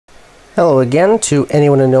Hello again to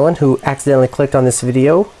anyone and no one who accidentally clicked on this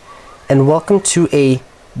video, and welcome to a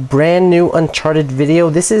brand new Uncharted video.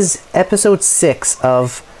 This is episode 6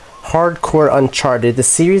 of Hardcore Uncharted, the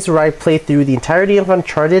series where I play through the entirety of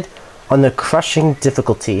Uncharted on the crushing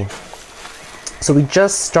difficulty. So we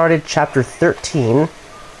just started chapter 13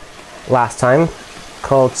 last time,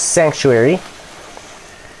 called Sanctuary.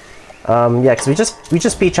 Yeah, because we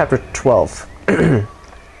just beat chapter 12.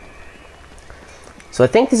 So I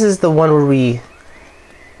think this is the one where we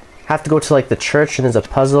have to go to like the church and there's a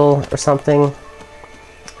puzzle or something.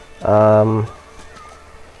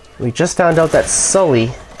 We just found out that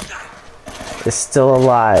Sully is still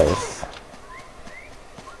alive.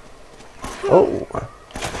 Oh!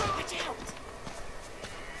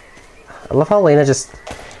 I love how Lena just,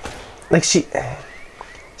 like, she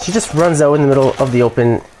just runs out in the middle of the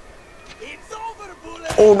open.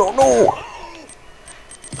 Oh no, no!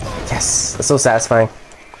 Yes, that's so satisfying.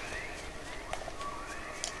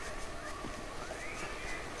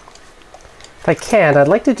 If I can, I'd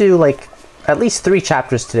like to do like at least 3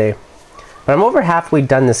 chapters today. But I'm over halfway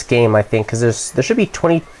done this game, I think, because there should be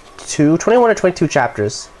 21 or 22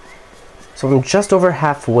 chapters. So I'm just over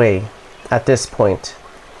halfway at this point.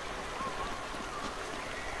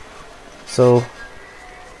 So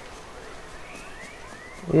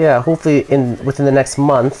yeah, hopefully within the next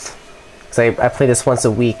month, because I play this once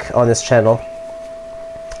a week on this channel,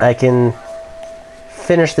 I can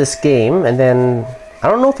finish this game, and then I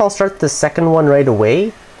don't know if I'll start the second one right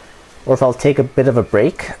away or if I'll take a bit of a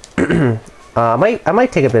break. I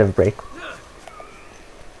might take a bit of a break,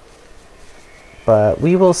 but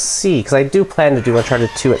we will see, because I do plan to do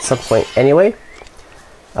Uncharted 2 at some point anyway,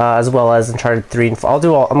 as well as Uncharted 3 and 4.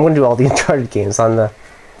 I'm going to do all the Uncharted games on the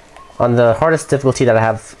hardest difficulty that I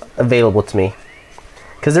have available to me,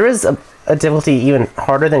 because there is a difficulty even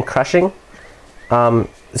harder than crushing.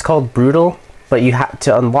 It's called brutal, but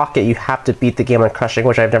to unlock it you have to beat the game on crushing,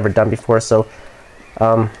 which I've never done before. So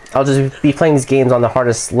I'll just be playing these games on the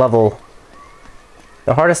hardest level,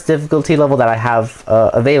 the hardest difficulty level that I have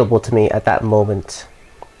available to me at that moment.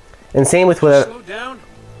 And same with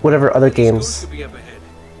whatever other games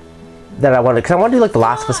that I want to, because I want to do like the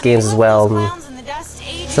Last of Us games as well, and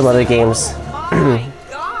some other games.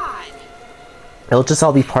 It'll just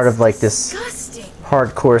all be part of like this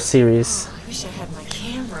hardcore series. I wish I had my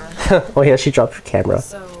camera. Oh yeah, she dropped her camera.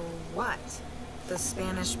 So what? The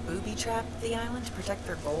Spanish booby trapped the island to protect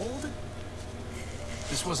their gold?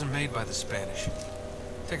 This wasn't made by the Spanish.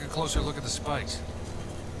 Take a closer look at the spikes.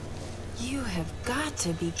 You have got to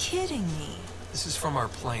be kidding me. This is from our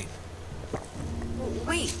plane.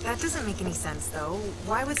 Wait, that doesn't make any sense though.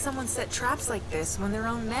 Why would someone set traps like this when their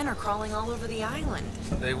own men are crawling all over the island?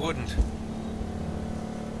 They wouldn't.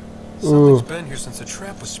 Something's been here since the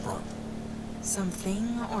trap was sprung.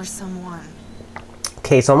 Something or someone?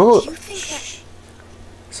 Okay, so I'm a little...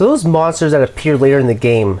 So those monsters that appear later in the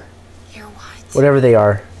game, You're what? whatever they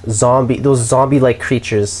are, those zombie-like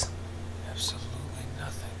creatures, Absolutely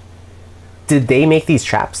nothing. did they make these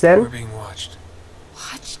traps We're then? being watched.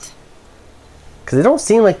 Watched? Because they don't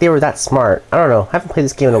seem like they were that smart. I don't know, I haven't played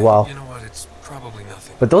this game in a while. You know what? It's probably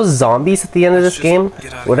nothing. But those zombies at the end of this game,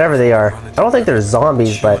 whatever they are, I don't think they're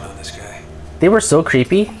zombies, but they were so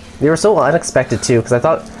creepy. They were so unexpected too, because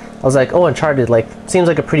I was like, oh, Uncharted, like, seems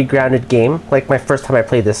like a pretty grounded game, like my first time I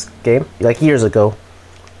played this game, like years ago.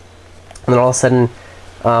 And then all of a sudden,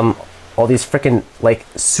 all these freaking like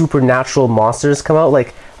supernatural monsters come out.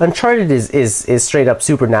 Like Uncharted is straight up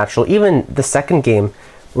supernatural. Even the second game,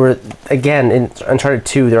 where again in Uncharted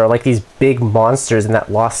 2, there are like these big monsters in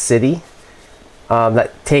that lost city,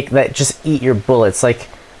 that just eat your bullets. Like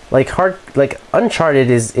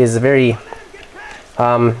Uncharted is a very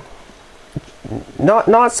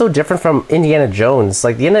not so different from Indiana Jones.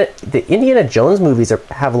 Like the Indiana Jones movies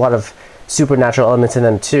have a lot of supernatural elements in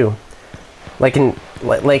them too. Like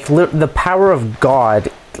the power of God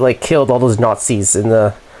like killed all those Nazis in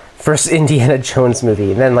the first Indiana Jones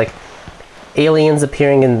movie, and then like aliens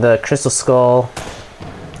appearing in the Crystal Skull,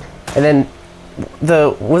 and then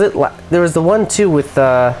there was the one too with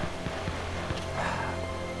the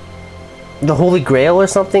Holy Grail or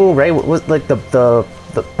something, right? Was like the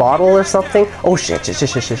bottle or something. Oh shit.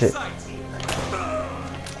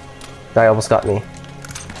 That almost got me.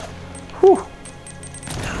 Whew.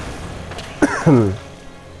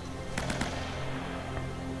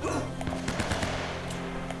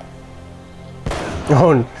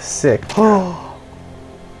 Oh, sick. Oh.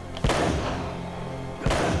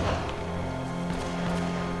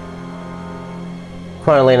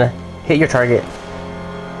 Come on, Elena. Hit your target.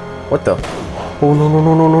 What the? Oh no no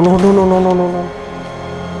no no no no no no no no no no.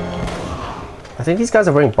 I think these guys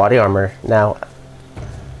are wearing body armor now.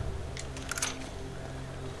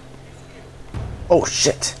 Oh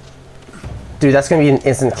shit. Dude, that's gonna be an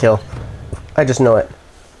instant kill. I just know it.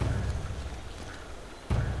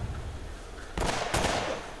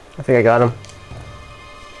 I think I got him.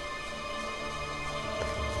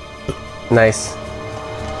 Nice.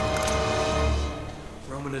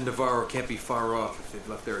 Roman and Navarro can't be far off if they've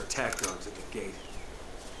left their attack dogs at the gate.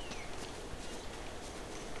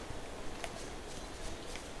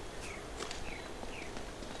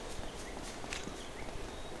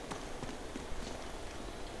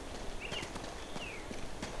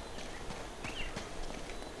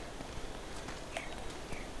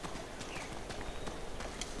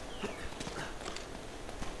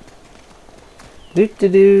 Do do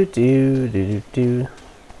do do do do do.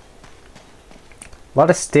 A lot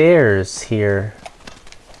of stairs here.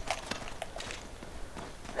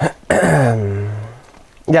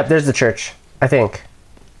 Yep, there's the church. I think.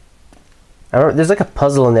 I don't. There's like a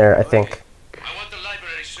puzzle in there. I think. I want the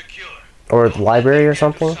library secure. Or the library or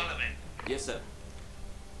something. Yes, sir.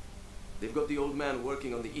 They've got the old man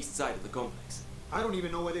working on the east side of the complex. I don't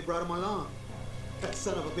even know why they brought him along. That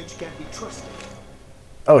son of a bitch can't be trusted.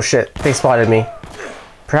 Oh shit! They spotted me.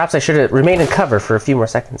 Perhaps I should have remained in cover for a few more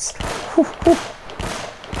seconds. Whew, whew.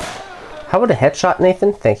 How about a headshot,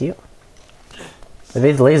 Nathan? Thank you. They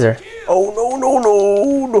made the laser. Oh no no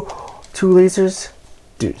no no! 2 lasers,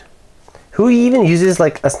 dude. Who even uses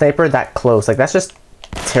like a sniper that close? Like that's just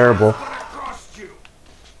terrible.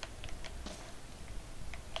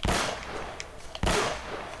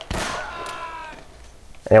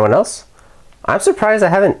 Anyone else? I'm surprised I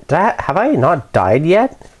haven't. Have I not died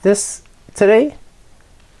yet today?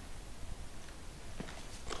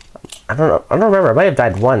 I don't know. I don't remember. I might have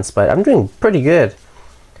died once, but I'm doing pretty good.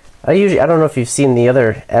 I don't know if you've seen the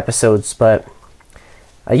other episodes, but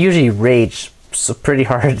I usually rage pretty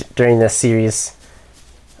hard during this series.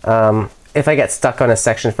 If I get stuck on a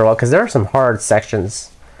section for a while, because there are some hard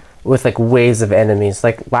sections with like waves of enemies.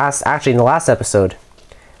 Like actually in the last episode,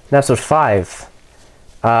 in episode 5,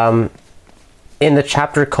 in the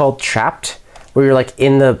chapter called Trapped, where you're like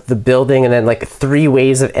in the building and then like 3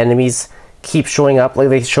 waves of enemies keep showing up, like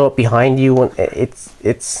they show up behind you when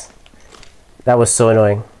that was so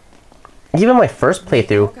annoying. Even my first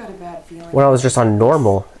playthrough, when I was just on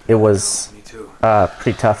normal, it was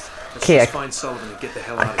pretty tough. Okay, I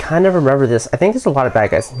kind of remember this. I think there's a lot of bad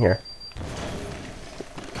guys in here.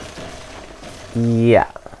 Yeah.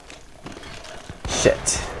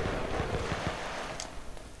 Shit.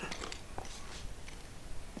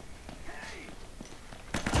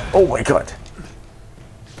 Oh my god.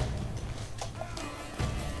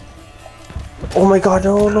 Oh my god,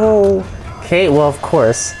 no, no. Okay, well, of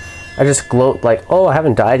course. I just gloat like, oh, I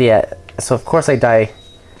haven't died yet. So, of course, I die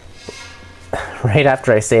right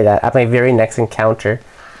after I say that, at my very next encounter.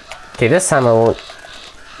 Okay, this time I won't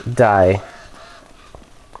die.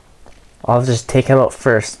 I'll just take him out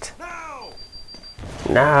first.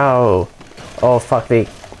 No! Oh, fuck, they...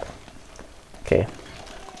 Okay.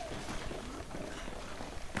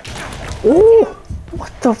 Ooh!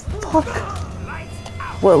 What the fuck?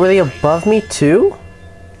 What, were they above me too?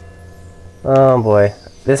 Oh boy.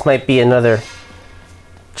 This might be another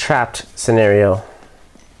trapped scenario.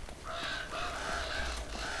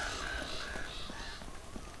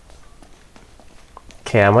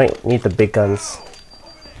 Okay, I might need the big guns.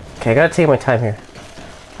 Okay, I gotta take my time here.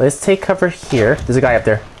 Let's take cover here. There's a guy up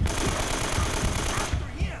there.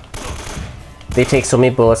 They take so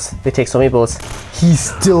many bullets. They take so many bullets. He's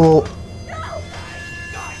still...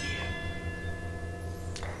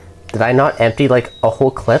 Did I not empty like a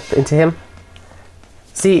whole clip into him?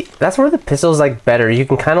 See, that's where the pistol's like better. You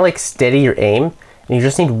can kind of like steady your aim, and you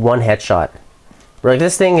just need one headshot. Where like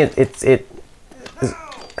this thing, there's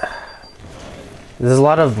a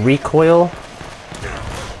lot of recoil.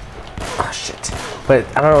 Oh shit! But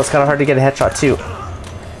I don't know. It's kind of hard to get a headshot too.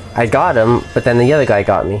 I got him, but then the other guy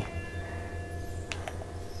got me.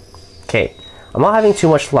 Okay, I'm not having too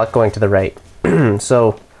much luck going to the right,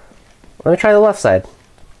 so let me try the left side.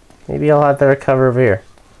 Maybe I'll have better cover over here.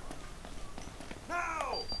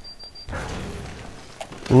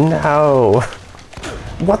 No!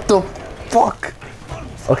 What the fuck?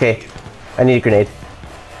 Okay, I need a grenade.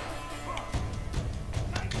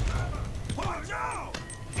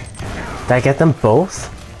 Did I get them both?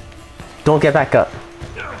 Don't get back up.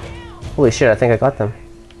 Holy shit, I think I got them.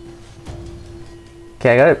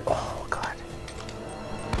 Okay, I got it. Oh god.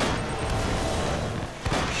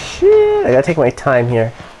 Shit, I gotta take my time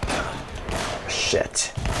here.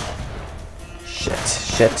 Shit. Shit,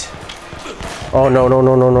 shit. Oh no no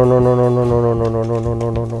no no no no no no no no no no no no no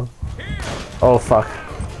no no. Oh, fuck.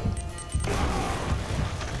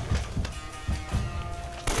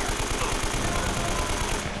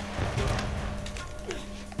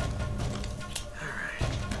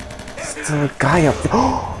 Still a guy up there.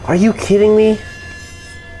 Are you kidding me?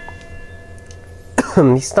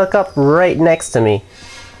 He snuck up right next to me.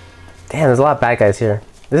 Damn, there's a lot of bad guys here.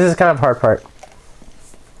 This is kind of the hard part.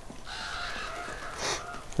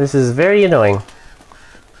 This is very annoying.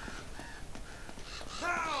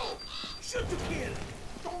 Shoot the kid!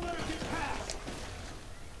 Don't let her get past!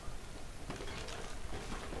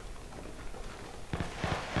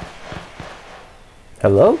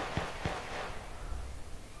 Hello?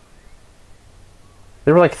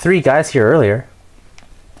 There were like 3 guys here earlier.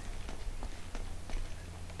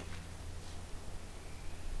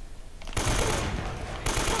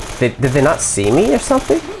 Did they not see me or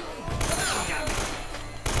something?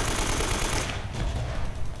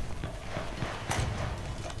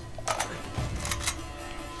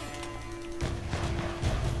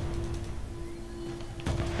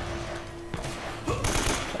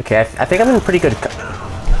 Okay, I think I'm in pretty good.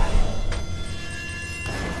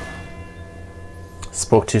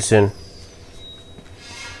 Spoke too soon.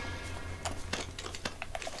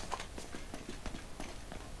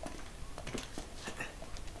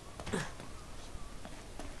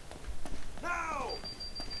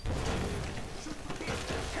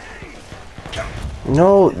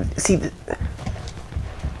 No, see.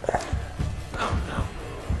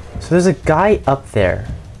 So there's a guy up there.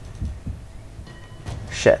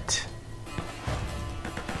 Shit.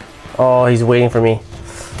 Oh, he's waiting for me.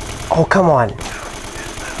 Oh, come on.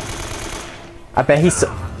 I bet he's...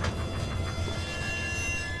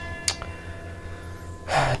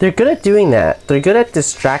 They're good at doing that. They're good at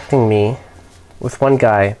distracting me with one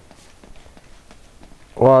guy,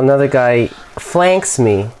 while another guy flanks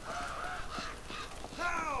me.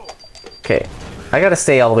 Okay, I gotta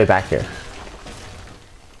stay all the way back here.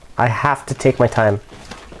 I have to take my time.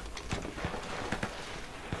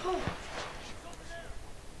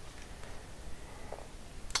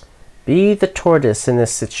 Be the tortoise in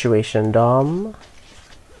this situation, Dom.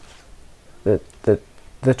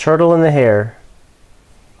 The turtle and the hare.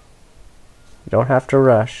 You don't have to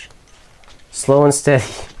rush. Slow and steady.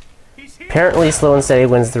 Apparently slow and steady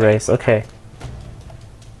wins the race. Okay.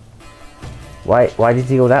 Why did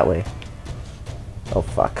he go that way? Oh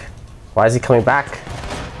fuck. Why is he coming back?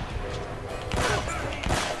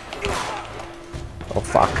 Oh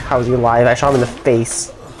fuck. How is he alive? I shot him in the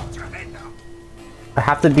face. I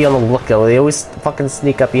have to be on the lookout. They always fucking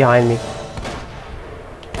sneak up behind me.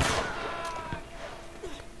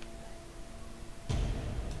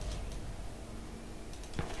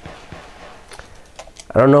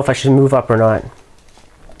 I don't know if I should move up or not.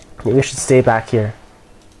 Maybe I should stay back here.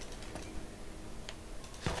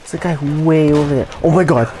 There's a guy way over there. Oh my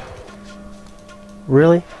god.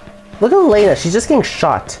 Really? Look at Elena. She's just getting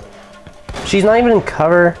shot. She's not even in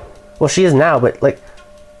cover. Well, she is now, but like,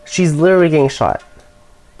 she's literally getting shot.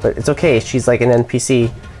 But it's okay. She's like an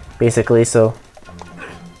NPC, basically, so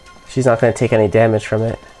she's not going to take any damage from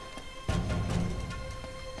it.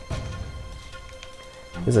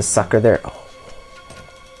 There's a sucker there. Oh.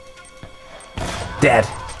 Dead.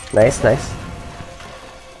 Nice, nice.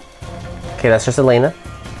 Okay, that's just Elena.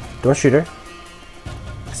 Don't shoot her.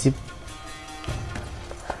 See.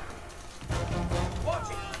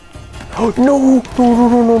 Oh no!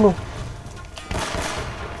 No!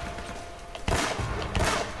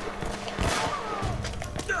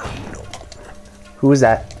 Who is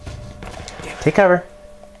that? Take cover.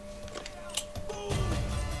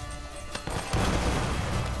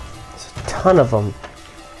 There's a ton of them.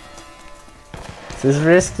 This is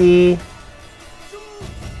risky.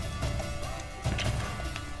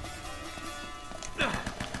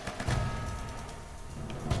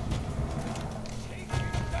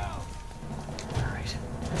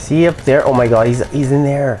 Is he up there? Oh my god, he's in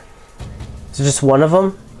there. Is there just one of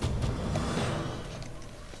them?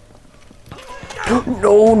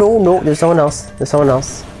 No. There's someone else.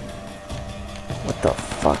 What the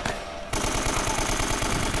fuck?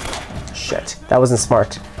 Shit. That wasn't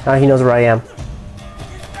smart. Now he knows where I am.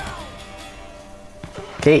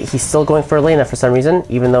 Okay, he's still going for Elena for some reason,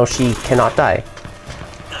 even though she cannot die.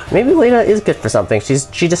 Maybe Elena is good for something.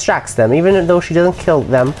 She distracts them, even though she doesn't kill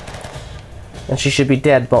them. And she should be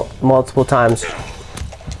dead multiple times.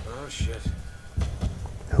 Oh shit.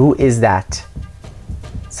 Who is that?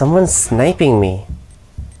 Someone's sniping me.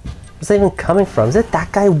 Where's that even coming from? Is it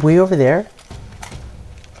that guy way over there?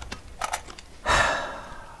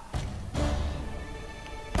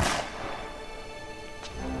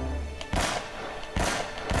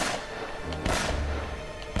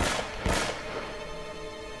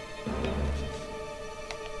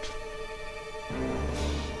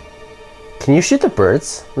 Can you shoot the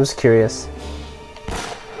birds? I'm just curious.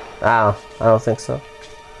 Oh, I don't think so.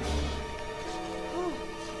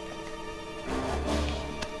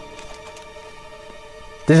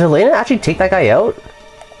 Did Elena actually take that guy out?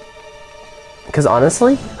 Because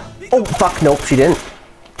honestly... Oh, fuck, nope, she didn't.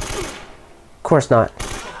 Of course not.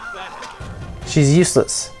 She's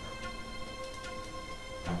useless.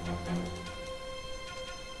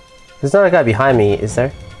 There's not a guy behind me, is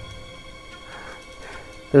there?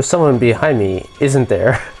 There's someone behind me, isn't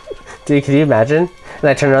there? Dude, can you imagine? And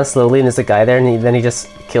I turn around slowly and there's a guy there and then he just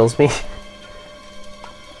kills me.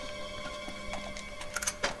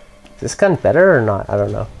 Is this gun better or not? I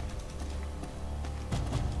don't know.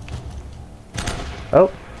 Oh.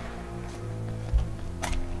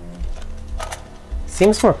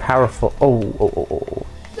 Seems more powerful. Oh.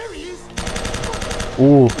 There he is.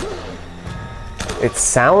 Ooh. It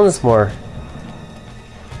sounds more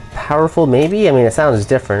powerful, maybe? I mean, it sounds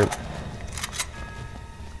different.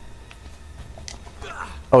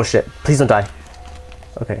 Oh shit. Please don't die.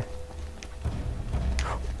 Okay.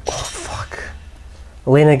 Oh, fuck.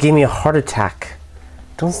 Elena gave me a heart attack.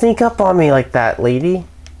 Don't sneak up on me like that, lady.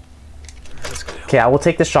 Okay, I will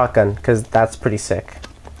take the shotgun, because that's pretty sick.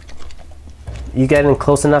 You get in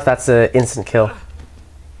close enough, that's an instant kill.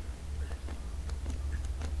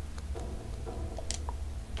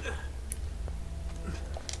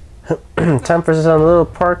 Time for some little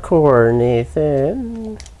parkour,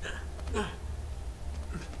 Nathan.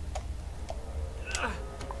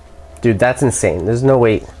 Dude, that's insane. There's no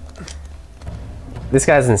way. This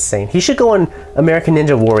guy's insane. He should go on American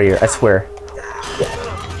Ninja Warrior, I swear.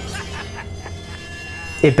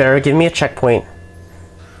 It better give me a checkpoint.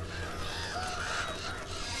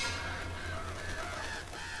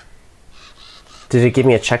 Did it give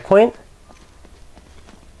me a checkpoint?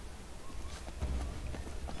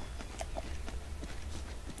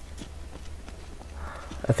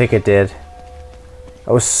 I think it did.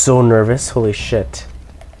 I was so nervous. Holy shit.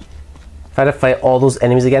 If I had to fight all those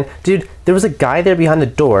enemies again. Dude, there was a guy there behind the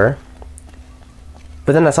door.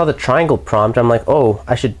 But then I saw the triangle prompt. I'm like, oh,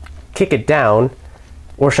 I should kick it down.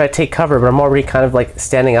 Or should I take cover? But I'm already kind of like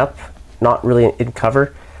standing up. Not really in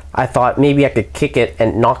cover. I thought maybe I could kick it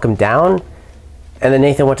and knock him down. And then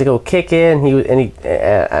Nathan went to go kick it. And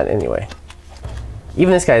anyway.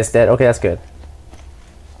 Even this guy is dead. Okay, that's good.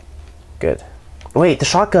 Good. Wait, the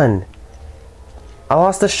shotgun. I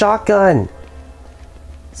lost the shotgun.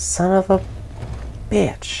 Son of a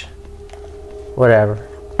bitch. Whatever.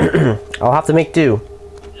 I'll have to make do.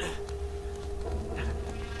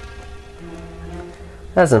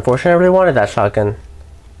 That's unfortunate. I really wanted that shotgun.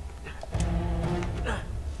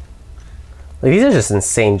 Like, these are just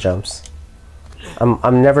insane jumps.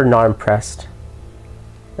 I'm never not impressed.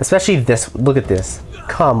 Especially this. Look at this.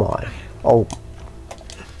 Come on. Oh.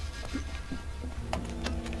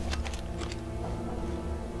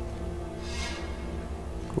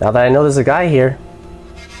 Now that I know there's a guy here.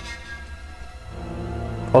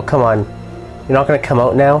 Oh, come on. You're not gonna come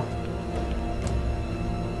out now?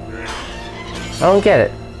 I don't get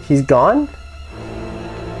it. He's gone?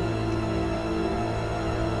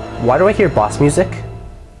 Why do I hear boss music?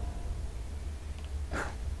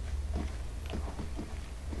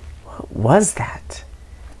 What was that?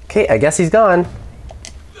 Okay, I guess he's gone.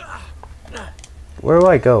 Where do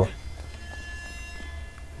I go?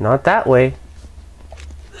 Not that way.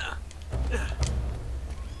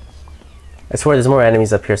 I swear there's more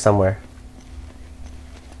enemies up here somewhere.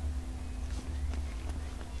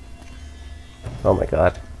 Oh my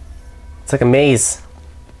god. It's like a maze.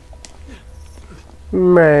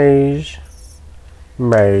 Maze.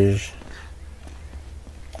 Maze.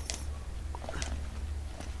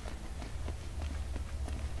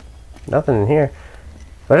 Nothing in here.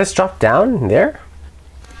 Did I just drop down there?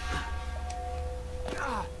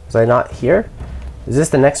 Was I not here? Is this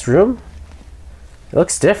the next room? It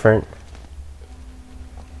looks different.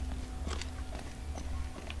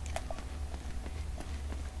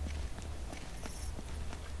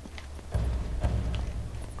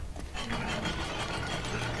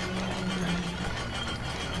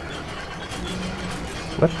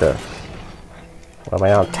 What the? Am I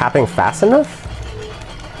not tapping fast enough?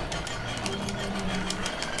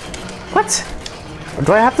 What?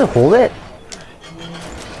 Do I have to hold it?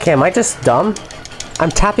 Okay, am I just dumb?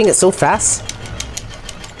 I'm tapping it so fast.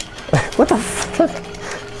 What the fuck?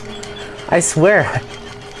 I swear.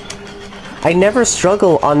 I never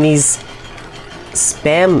struggle on these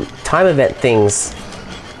spam time event things.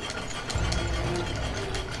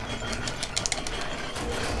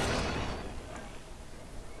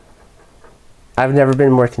 I've never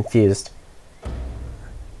been more confused.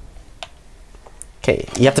 Okay,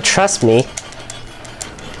 you have to trust me.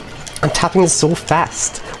 I'm tapping this so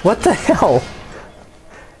fast. What the hell?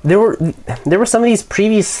 There were some of these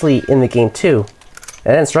previously in the game too.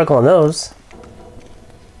 I didn't struggle on those.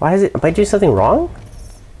 Why is it? Am I doing something wrong?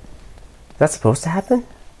 Is that supposed to happen?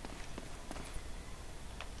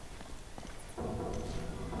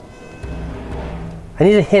 I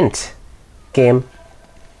need a hint, game.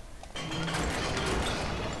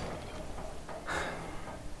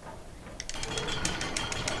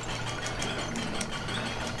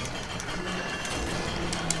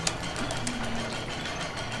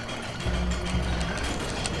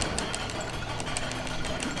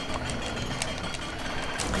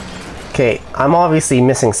 Okay, I'm obviously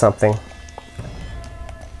missing something.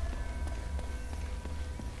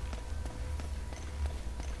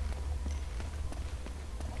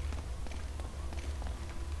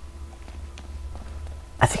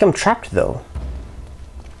 I think I'm trapped though.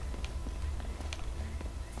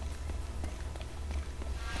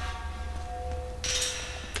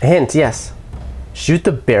 A hint, yes. Shoot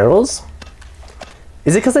the barrels?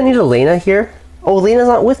 Is it because I need Elena here? Oh, Elena's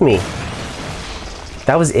not with me.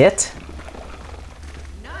 That was it?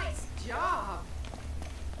 Nice job.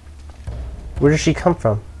 Where does she come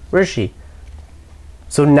from? Where is she?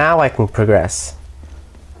 So now I can progress.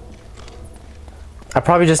 I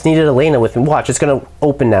probably just needed Elena with me. Watch, it's gonna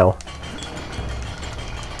open now.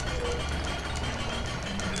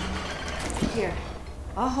 Here,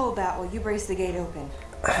 I'll hold that while you brace the gate open.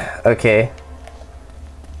 Okay.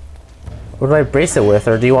 What do I brace it with,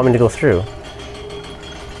 or do you want me to go through?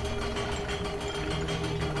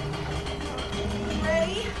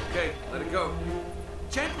 Ready? Okay, let it go.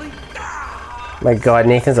 Gently. My god,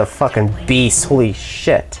 Nathan's a fucking beast. Holy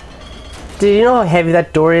shit. Dude, you know how heavy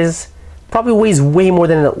that door is? Probably weighs way more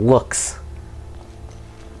than it looks.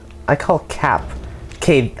 I call cap.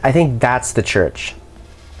 Okay, I think that's the church.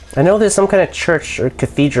 I know there's some kind of church or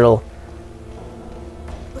cathedral.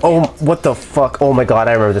 Oh, what the fuck? Oh my god,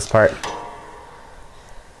 I remember this part.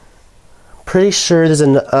 Pretty sure there's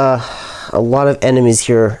a lot of enemies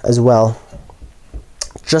here as well.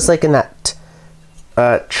 Just like in that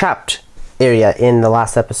trapped area in the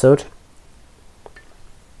last episode.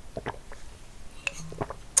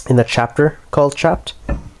 In the chapter called Trapped.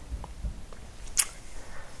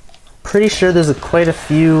 Pretty sure there's quite a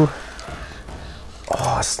few.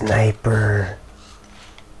 Oh, sniper.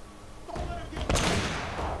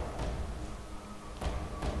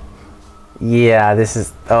 Yeah, this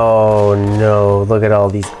is. Oh no, look at all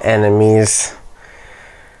these enemies.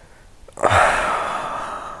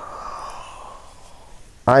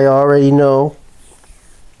 I already know.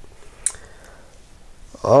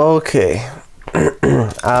 Okay.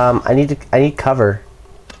 I need cover.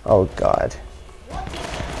 Oh god.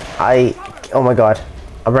 Oh my god.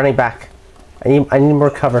 I'm running back. I need more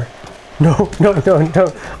cover. No, no, no,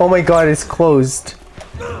 no. Oh my god, it's closed.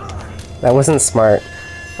 That wasn't smart.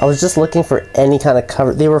 I was just looking for any kind of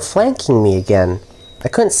cover. They were flanking me again. I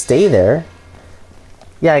couldn't stay there.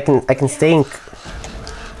 Yeah, I can stay in.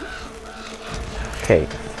 Okay.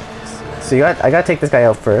 So I gotta take this guy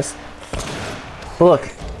out first. But look,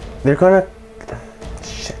 they're gonna.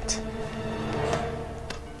 Shit.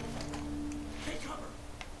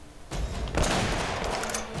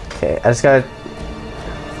 Okay, I just gotta.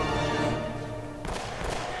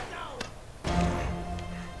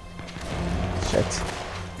 Shit.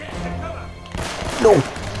 No!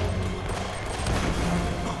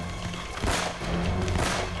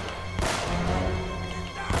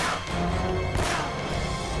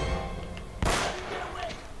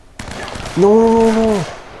 No! Oh,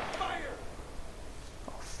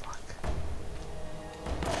 fuck.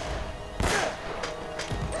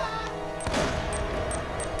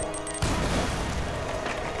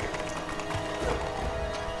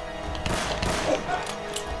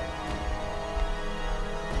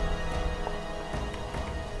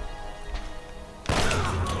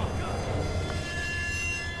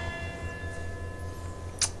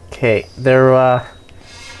 Okay, there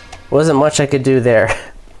wasn't much I could do there.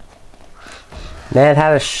 Ned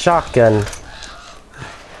had a shotgun.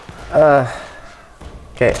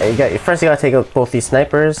 Okay, first you gotta take out both these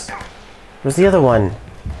snipers. Where's the other one?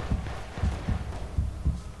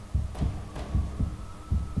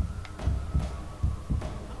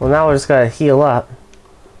 Well, now we just gotta heal up.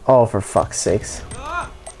 Oh, for fuck's sakes.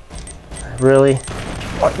 Really?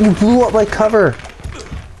 Oh, you blew up my cover!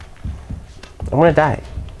 I'm gonna die.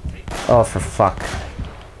 Oh, for fuck.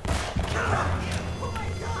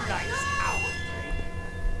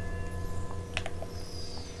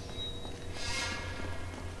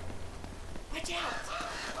 Watch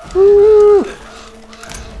out! Woo!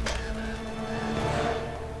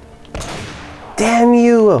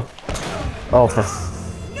 Oh, for...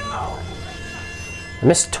 I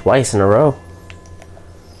missed twice in a row.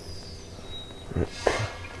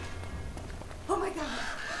 Oh my god.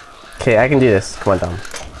 Okay, I can do this. Come on, Dom.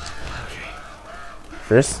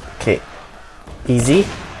 First, okay. Easy.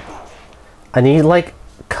 I need like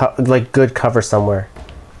good cover somewhere.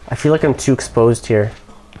 I feel like I'm too exposed here.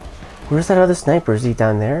 Where's that other sniper? Is he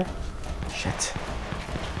down there? Shit.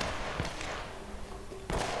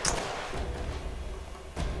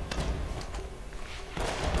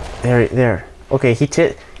 There. Okay, he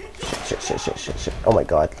shit. Oh my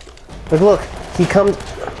god. Look, he comes.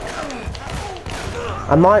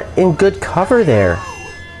 I'm not in good cover there.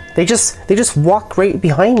 They just walk right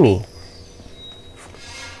behind me.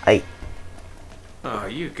 Oh,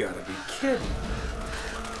 you gotta be kidding.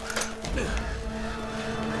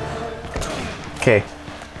 Okay.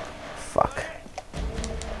 Fuck.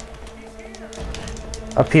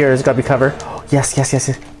 Up here, there's gotta be cover. Yes.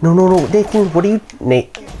 No. Nathan, what are you...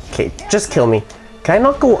 Nate. Okay, just kill me. Can I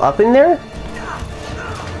not go up in there?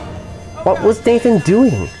 What was Nathan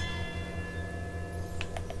doing?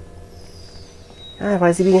 God, why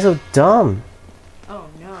is he being so dumb? Oh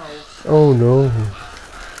no. Oh no.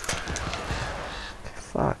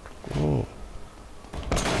 Fuck me.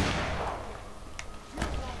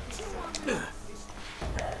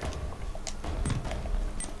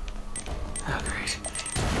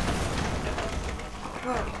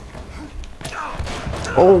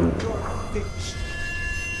 Oh.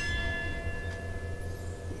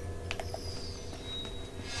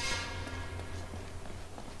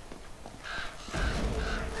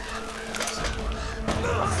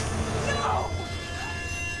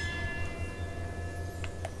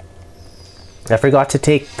 I forgot to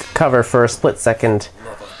take cover for a split second.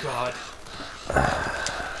 Love of God.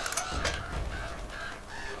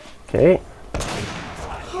 Okay.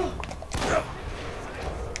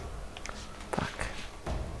 Fuck.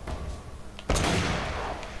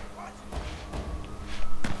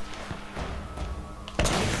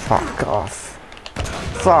 Fuck off.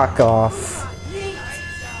 Fuck off.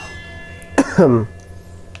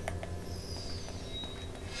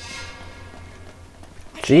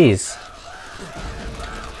 Jeez.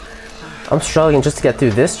 I'm struggling just to get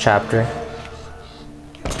through this chapter.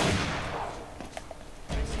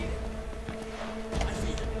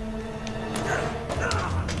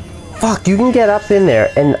 Fuck, you can get up in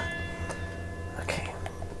there and... Okay.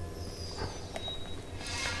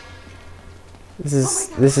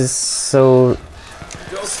 This is so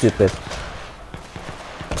stupid.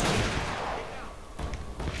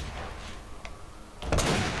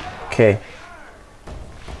 Okay.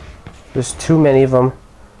 There's too many of them.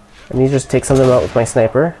 I need to just take some of them out with my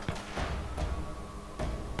sniper.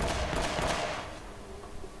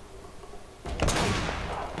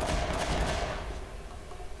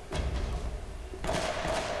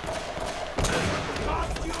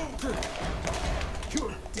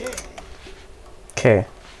 Okay.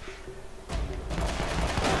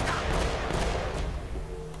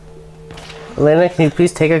 Elena, can you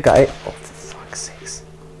please take a guy? Oh, for fuck's sakes.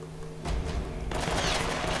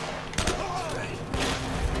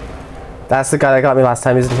 That's the guy that got me last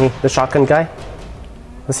time, isn't he? The shotgun guy?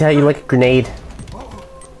 Let's see how you like a grenade.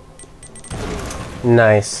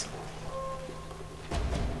 Nice.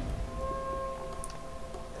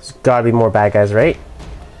 There's gotta be more bad guys, right?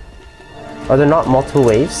 Are there not multiple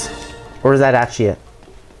waves? Or is that actually it?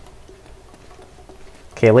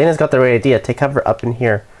 Okay, Elena's got the right idea. Take cover up in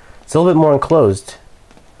here. It's a little bit more enclosed.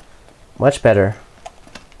 Much better.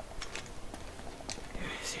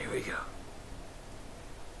 Here we go.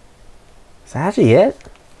 Is that actually it?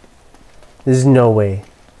 There's no way.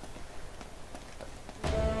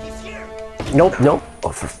 Nope. Oh,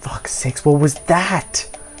 for fuck's sakes, what was that?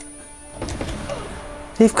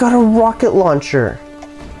 They've got a rocket launcher.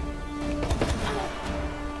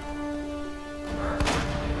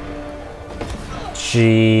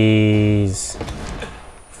 Jeez.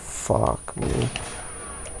 Fuck me.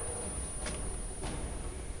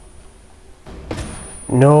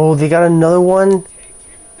 No, they got another one?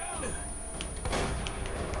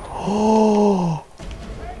 Oh.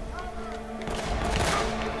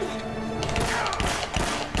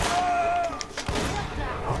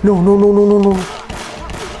 No.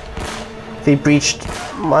 They breached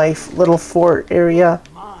my little fort area.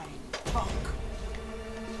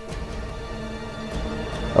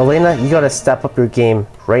 Elena, you gotta step up your game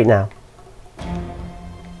right now.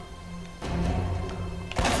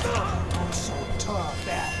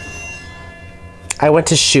 I went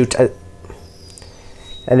to shoot, and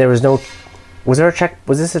there was no... Was there a check?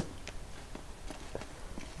 Was this a...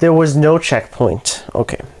 There was no checkpoint.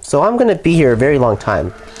 Okay, so I'm gonna be here a very long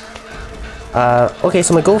time. Okay,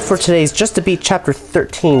 so my goal for today is just to beat chapter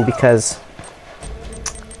 13 because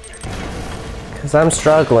I'm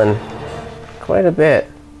struggling quite a bit.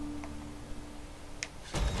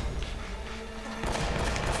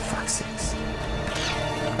 Fuck's sakes.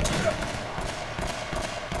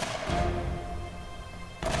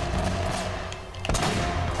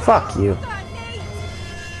 Fuck you.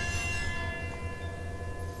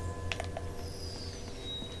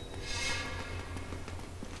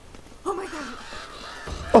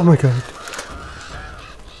 Oh my god.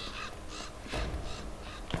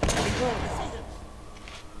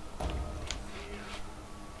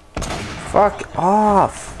 Fuck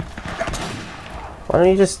off. Why don't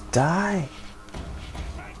you just die?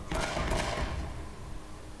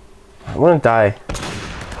 I want to die.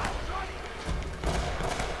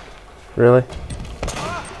 Really?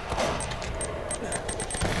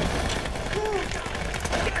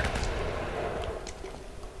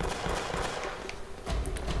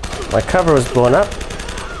 My cover was blown up.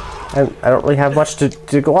 I don't really have much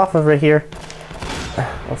to go off of right here.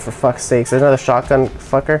 Oh, for fuck's sakes. Another shotgun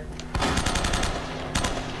fucker.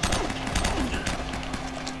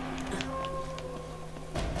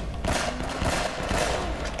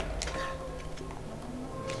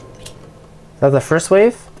 Is that the first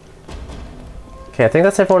wave? Okay, I think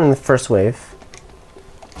that's everyone in the first wave.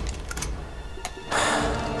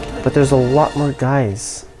 But there's a lot more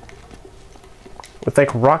guys. With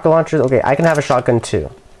like rocket launchers. Okay, I can have a shotgun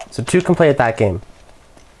too. So 2 can play at that game.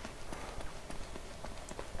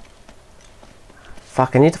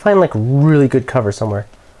 Fuck, I need to find like really good cover somewhere.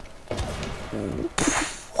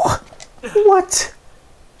 What?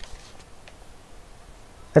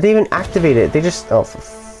 I didn't even activate it. They just... Oh, for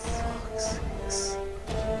fuck's sakes.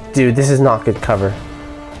 Dude, this is not good cover.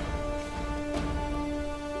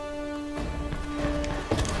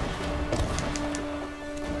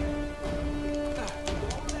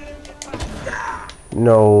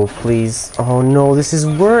 No, please. Oh no, this is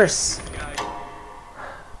worse.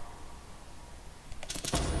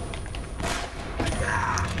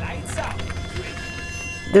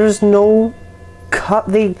 There's no cut.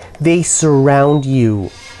 They surround you.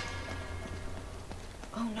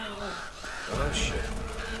 Oh no. Oh shit.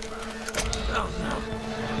 Oh no.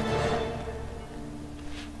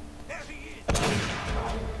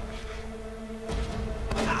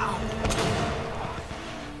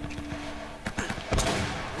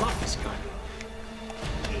 Love this gun.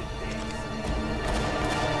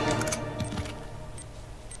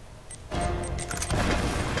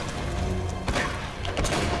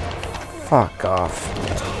 Fuck off.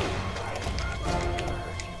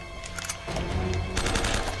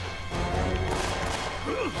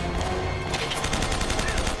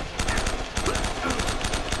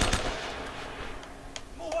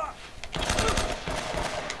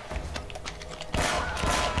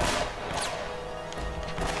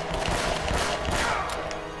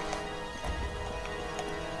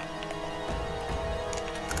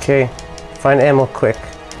 Okay, find ammo quick.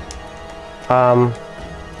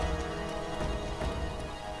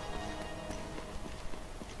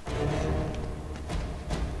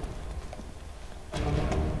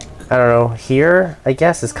 I don't know, here, I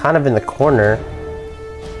guess, is kind of in the corner.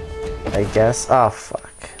 I guess. Oh,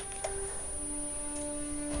 fuck.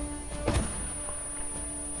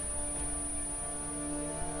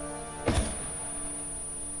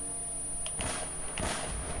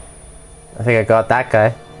 I think I got that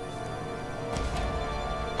guy.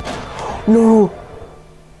 No!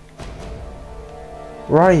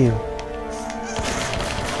 Where are you?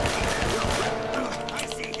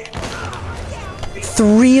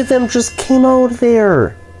 Three of them just came out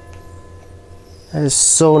there! That is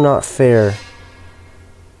so not fair.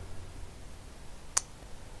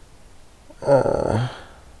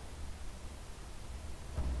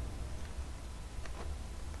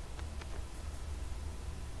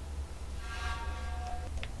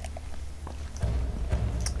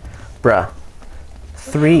 Bruh.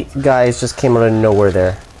 3 guys just came out of nowhere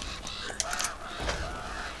there.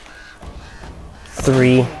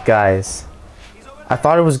 3 guys. I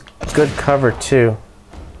thought it was good cover too.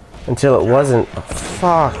 Until it wasn't. Oh,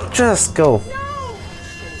 fuck. Just go.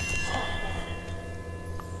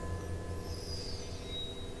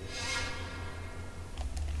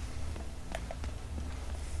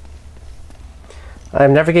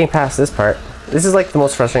 I'm never getting past this part. This is like the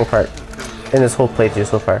most frustrating part in this whole playthrough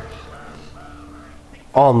so far.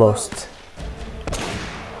 Almost.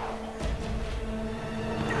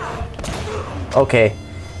 Okay,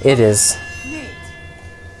 it is.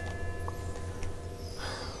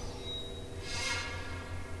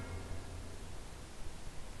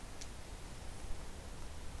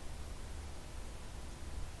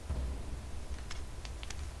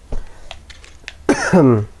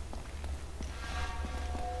 They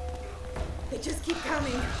just keep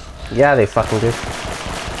coming. Yeah, they fucking do.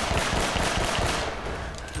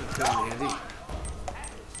 Keep coming, Andy.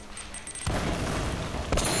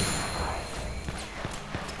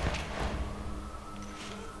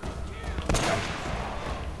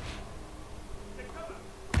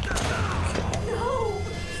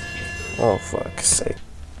 Oh, fuck's sake.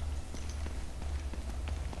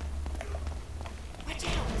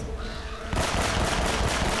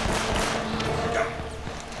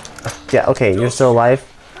 Yeah, okay, you're still alive.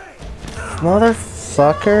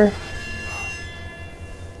 Motherfucker.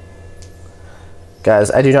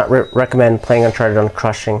 Guys, I do not recommend playing Uncharted on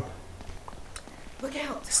crushing. Look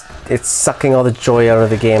out. It's sucking all the joy out of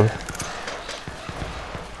the game.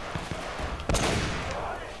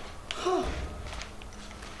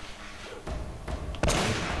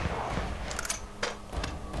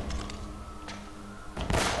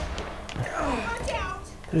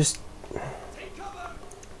 Just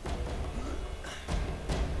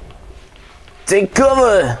take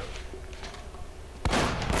cover.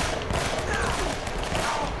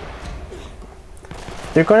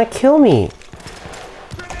 They're gonna kill me.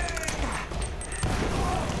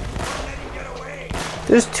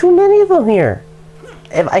 There's too many of them here.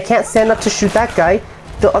 If I can't stand up to shoot that guy,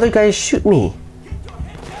 the other guys shoot me.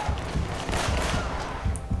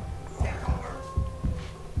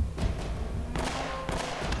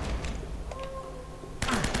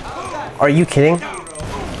 Are you kidding?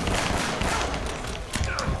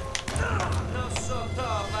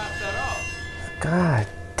 God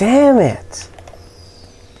damn it.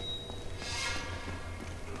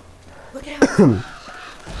 Look out.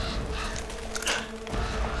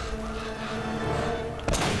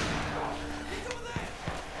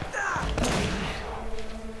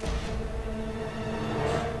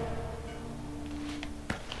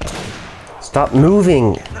 Stop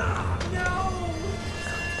moving.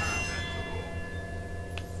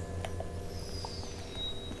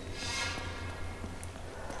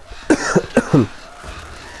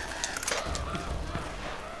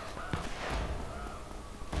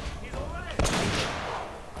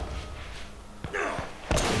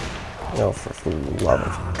 Oh, for the love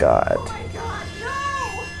of God.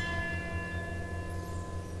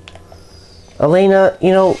 Elena,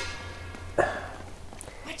 you know,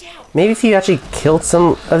 maybe if you actually killed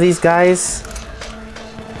some of these guys,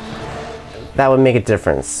 that would make a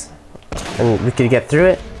difference. And we could get through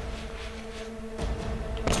it.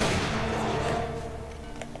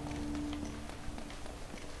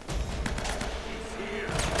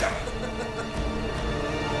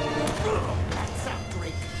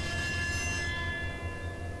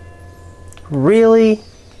 Really?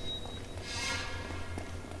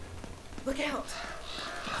 Look out.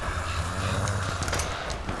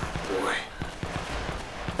 Boy.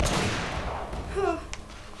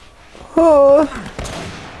 Oh.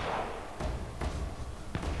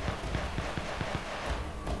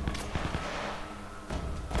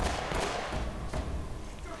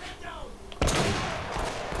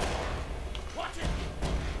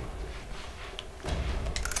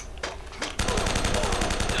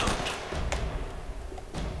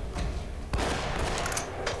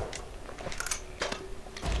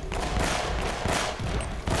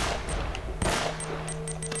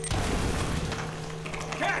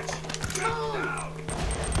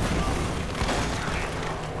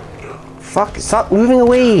 Fuck, stop moving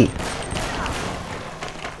away!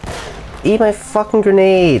 Eat my fucking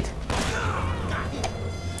grenade!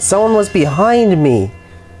 Someone was behind me!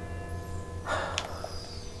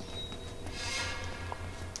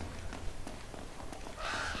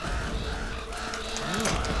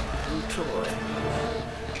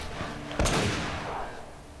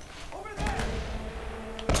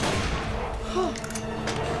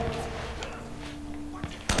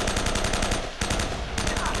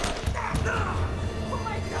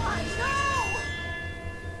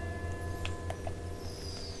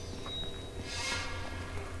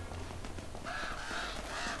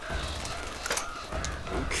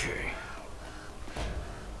 Okay.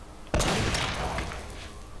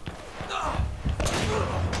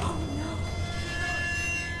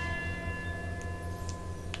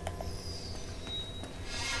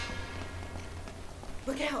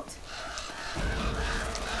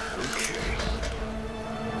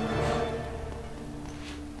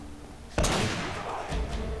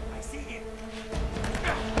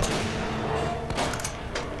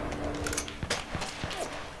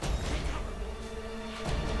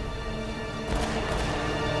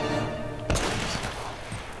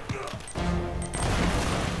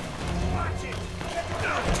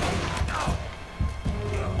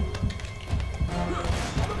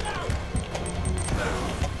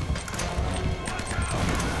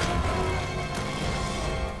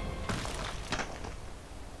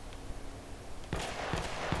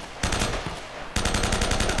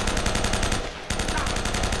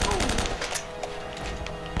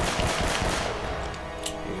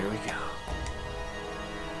 Here we go.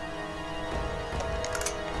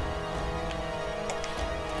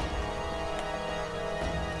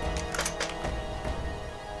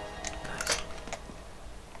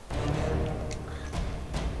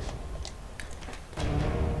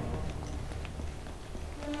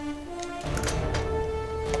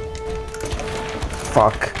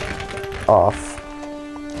 Fuck off.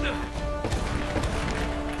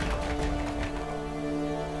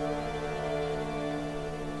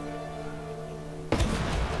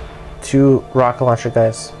 Two rocket launcher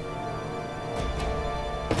guys.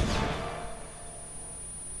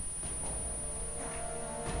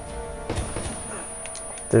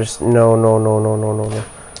 There's no.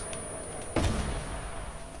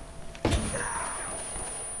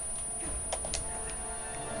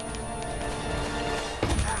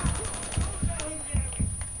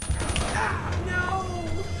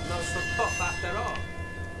 Not so tough after all.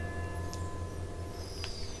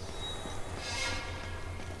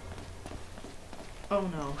 Oh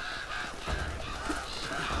no.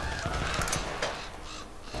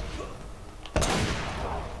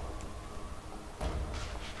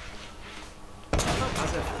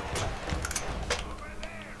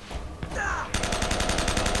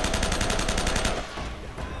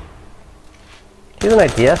 Here's an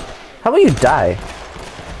idea. How about you die?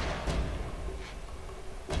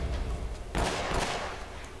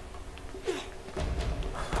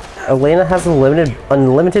 Elena has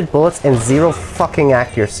unlimited bullets and 0 fucking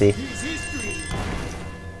accuracy.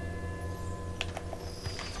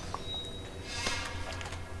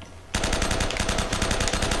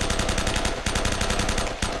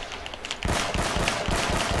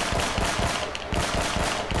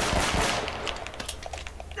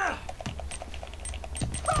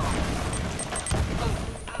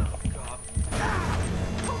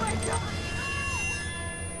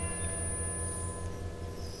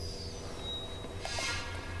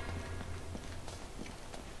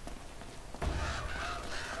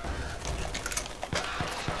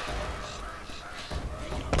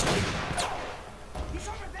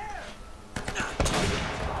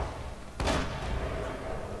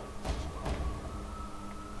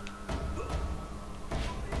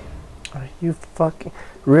 Are you fucking...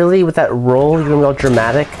 Really? With that roll, you're gonna be all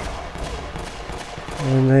dramatic?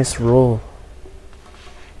 Oh, nice roll.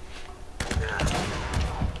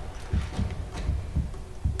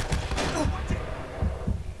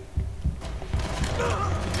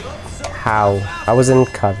 How? I was in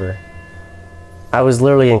cover. I was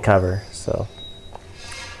literally in cover, so...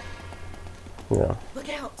 You know. Look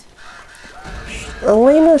out.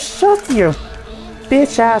 Elena, shut your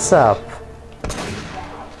bitch ass up.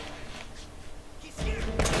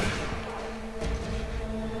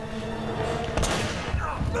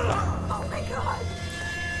 Oh my god.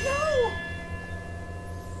 No.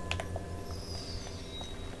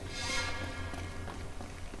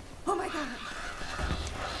 Oh my god.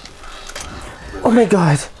 Oh my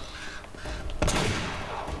god.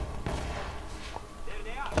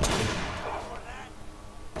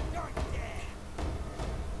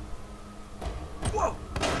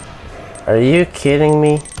 Are you kidding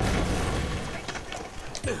me?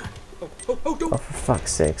 Oh, for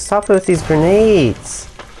fuck's sake. Stop with these grenades.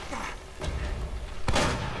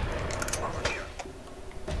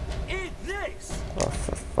 Oh,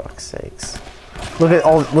 for fuck's sakes. Look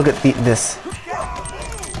at this.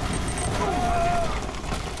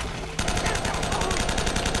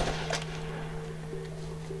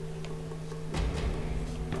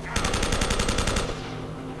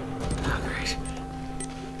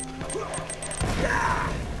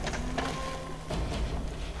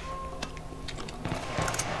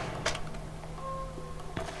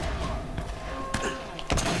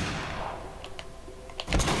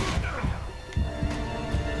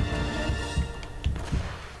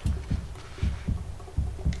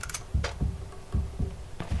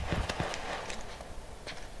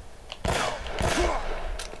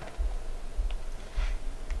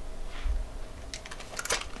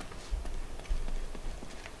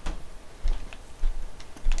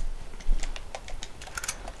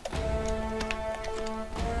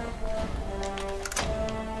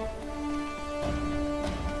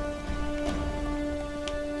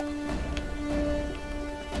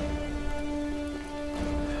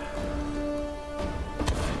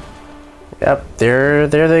 Yep, there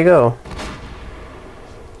they go.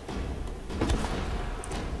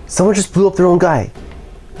 Someone just blew up their own guy.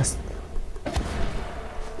 That's...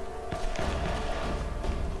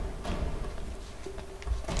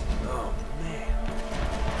 Oh, man.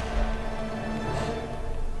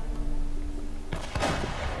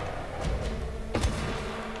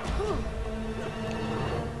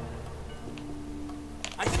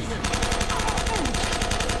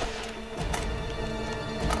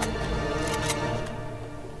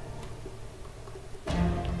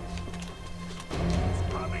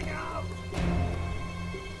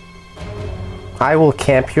 I will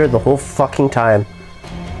camp here the whole fucking time.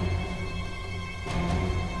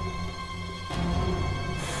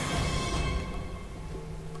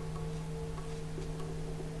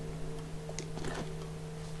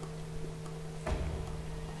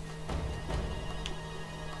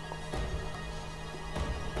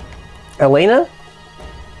 Elena?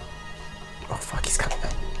 Oh fuck, he's coming.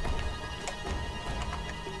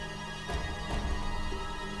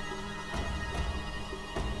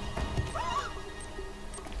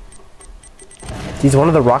 He's one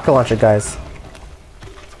of the rocket launcher guys.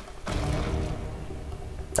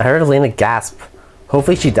 I heard Elena gasp.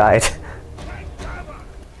 Hopefully she died.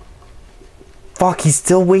 Fuck, he's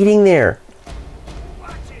still waiting there.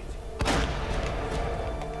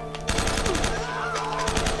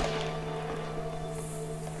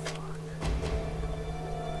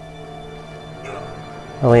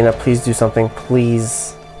 Elena, please do something,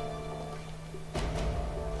 please.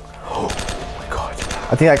 Oh my god.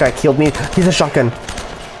 I think that guy killed me. He's a shotgun.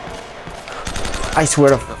 I swear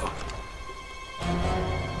to...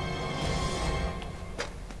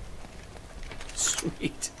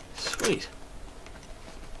 Sweet. Sweet.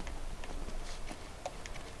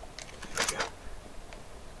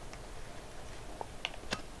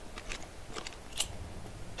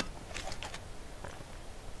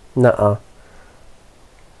 Nuh-uh.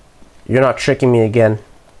 You're not tricking me again.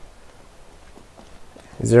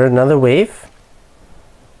 Is there another wave?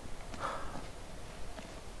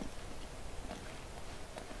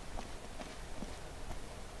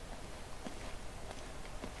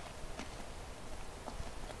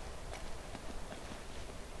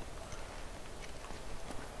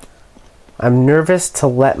 I'm nervous to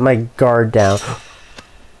let my guard down.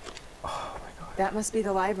 That must be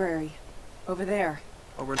the library. Over there.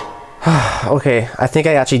 Okay, I think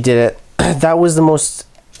I actually did it. That was the most...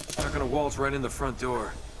 Not gonna waltz right in the front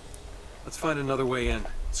door. Let's find another way in.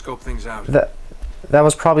 Scope things out. That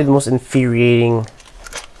was probably the most infuriating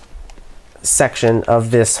section of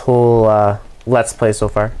this whole Let's Play so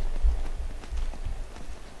far.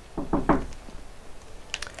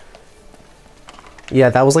 Yeah,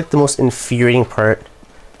 that was like the most infuriating part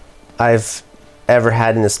I've ever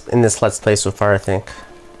had in this Let's Play so far, I think.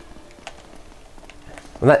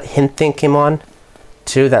 When that hint thing came on,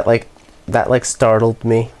 too, that startled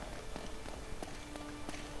me.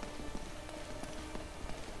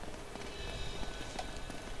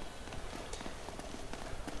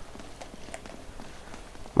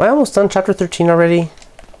 Am I almost done chapter 13 already?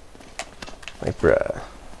 Like, bruh.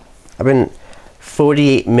 I've been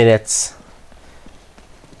 48 minutes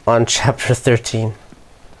on chapter 13.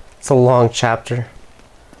 It's a long chapter.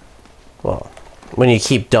 Well, when you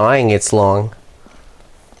keep dying, it's long.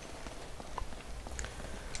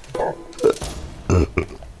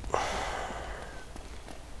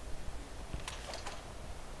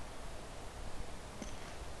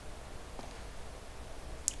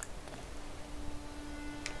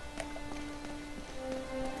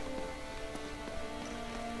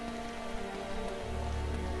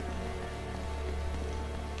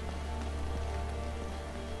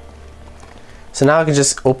 So now I can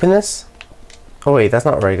just open this? Oh wait, that's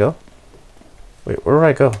not where I go. Wait, where do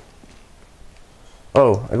I go?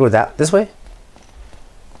 Oh, I go this way?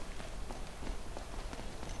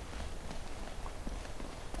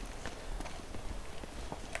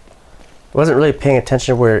 I wasn't really paying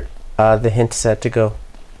attention where the hint said to go.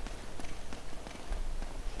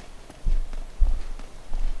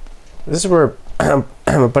 This is where a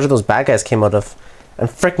bunch of those bad guys came out of and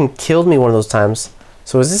freaking killed me one of those times.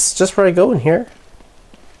 So is this just where I go in here?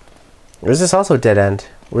 Or is this also a dead end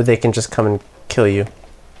where they can just come and kill you?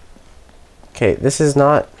 Okay, this is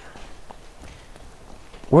not...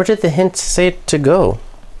 Where did the hint say to go?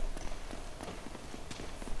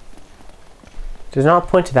 Did it not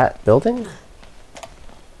point to that building?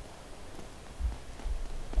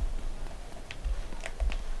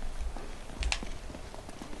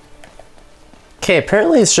 Okay,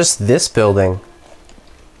 apparently it's just this building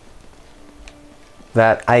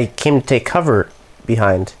that I came to take cover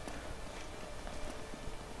behind.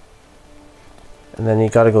 And then you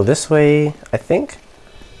gotta go this way, I think.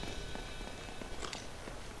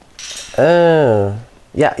 Oh.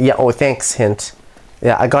 Yeah, oh, thanks, hint.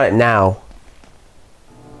 Yeah, I got it now.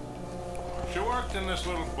 She worked in this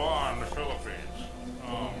little bar in the Philippines.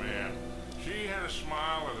 Oh, man. She had a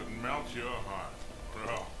smile that'd melt your heart.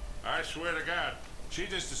 Bro, I swear to God,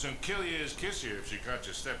 she'd just as soon kill you as kiss you if she caught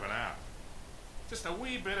you stepping out. Just a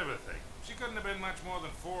wee bit of a thing. She couldn't have been much more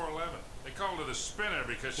than 4'11". They called her the spinner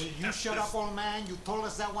because Will she... you shut up, old man? You told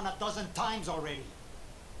us that one a dozen times already.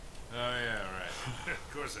 Oh, yeah, right.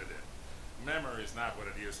 Of course I did. Memory's not what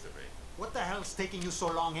it used to be. What the hell's taking you so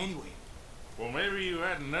long anyway? Well, maybe you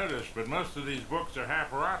hadn't noticed, but most of these books are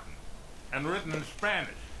half rotten and written in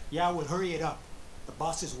Spanish. Yeah, well, hurry it up. The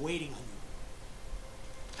boss is waiting on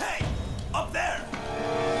you. Hey! Up there!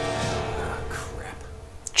 Ah, crap.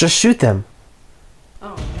 Just shoot them.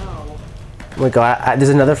 Oh no. Oh my god, there's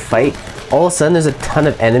another fight. All of a sudden there's a ton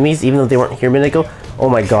of enemies, even though they weren't here a minute ago. Oh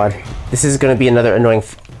my god. This is gonna be another annoying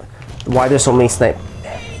why there's so many snipe.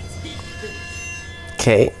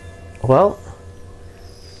 Okay. Well.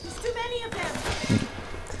 There's too many of them.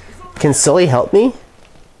 Can Sully help me?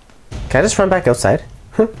 Can I just run back outside?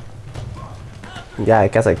 Yeah, I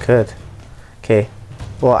guess I could. Okay.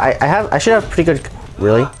 Well, I should have pretty good.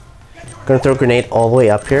 Really? Gonna throw a grenade all the way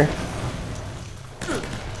up here.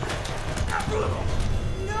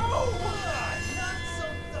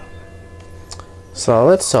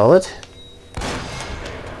 Solid, solid.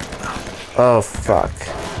 Oh fuck.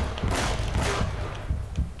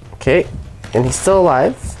 Okay, and he's still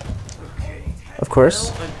alive. Of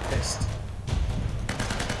course.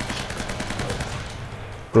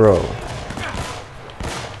 Bro.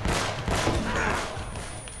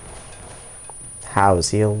 How is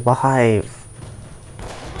he alive?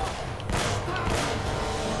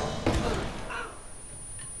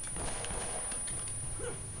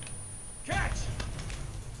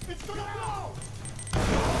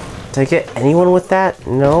 Did I get anyone with that?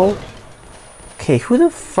 No? Okay, who the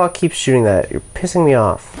fuck keeps shooting that? You're pissing me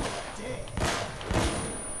off.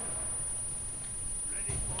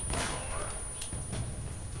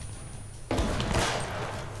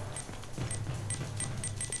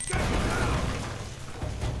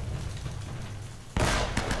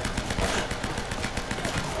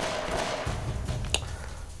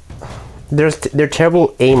 They're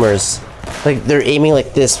terrible aimers. Like, they're aiming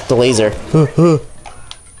like this with the laser.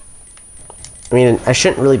 I mean, I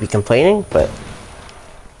shouldn't really be complaining, but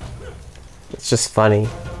it's just funny,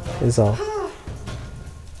 is all. Oh.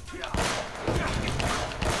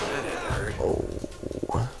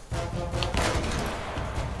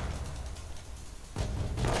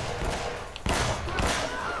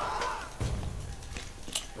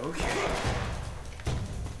 Okay.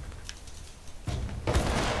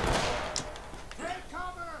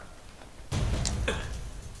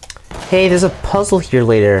 Hey, there's a puzzle here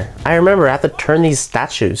later. I remember I have to turn these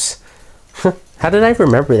statues. How did I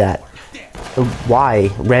remember that?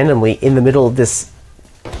 Why, randomly, in the middle of this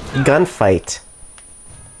gunfight?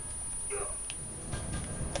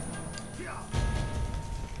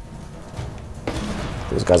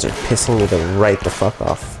 Those guys are pissing me right the fuck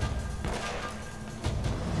off.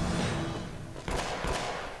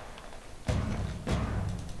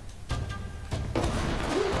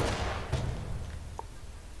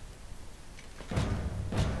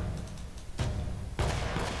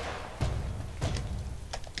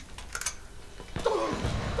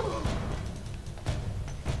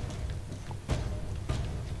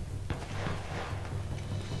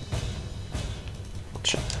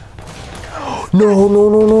 No, no,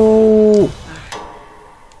 no, no!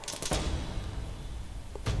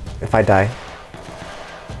 If I die,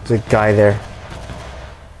 there's a guy there.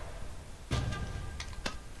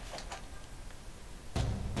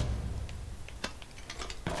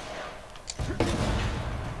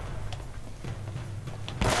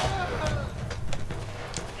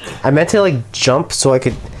 I meant to like jump so I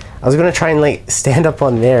was gonna try and like stand up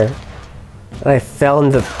on there. And I fell in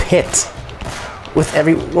the pit with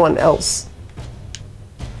everyone else.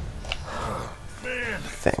 Man,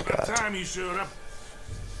 Thank about God. time you showed up.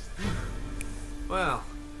 Well,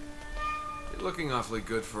 you're looking awfully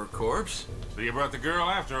good for a corpse. So you brought the girl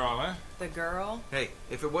after all, huh? The girl? Hey,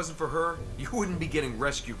 if it wasn't for her, you wouldn't be getting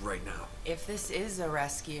rescued right now. If this is a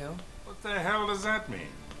rescue. What the hell does that mean?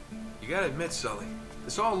 You gotta admit, Sully,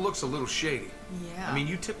 this all looks a little shady. Yeah. I mean,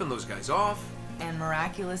 you tipping those guys off? And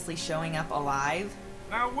miraculously showing up alive?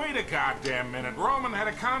 Now wait a goddamn minute. Roman had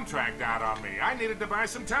a contract out on me. I needed to buy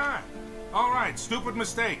some time. All right, stupid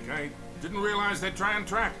mistake. I didn't realize they'd try and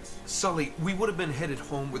track us. Sully, we would have been headed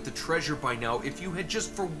home with the treasure by now if you had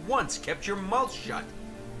just for once kept your mouth shut.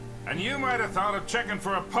 And you might have thought of checking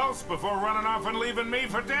for a pulse before running off and leaving me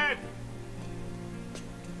for dead.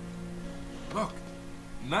 Look,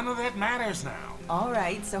 none of that matters now. All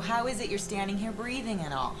right, so how is it you're standing here breathing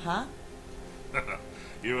and all, huh?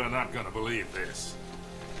 You are not gonna believe this.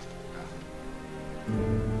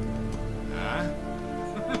 Huh?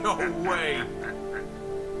 No way!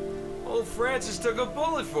 Old Francis took a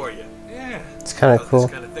bullet for you. Yeah. It's kind of cool.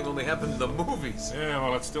 This kind of thing only happened in the movies. Yeah,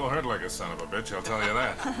 well, it still hurt like a son of a bitch, I'll tell you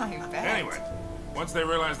that. I bet. Anyway, once they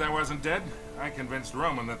realized I wasn't dead, I convinced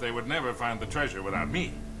Roman that they would never find the treasure without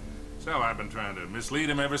me. So I've been trying to mislead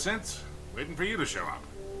him ever since, waiting for you to show up.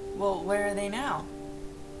 Well, where are they now?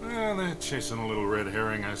 Well, they're chasing a little red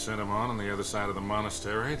herring I sent him on the other side of the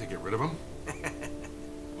monastery to get rid of him.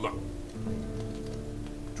 Look.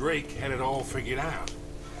 Drake had it all figured out.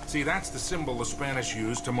 See, that's the symbol the Spanish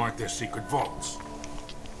used to mark their secret vaults.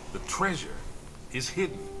 The treasure is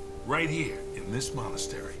hidden right here in this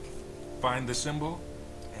monastery. Find the symbol,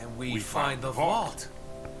 And we find the vault.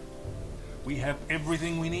 we have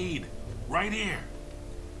everything we need right here.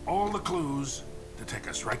 All the clues to take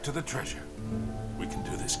us right to the treasure. We can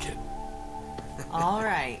do this, kid. All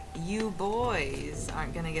right, you boys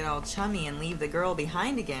aren't gonna get all chummy and leave the girl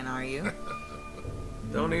behind again, are you?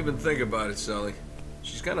 Don't even think about it, Sully.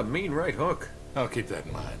 She's got a mean right hook. I'll keep that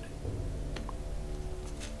in mind.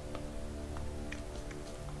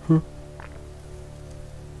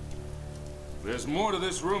 There's more to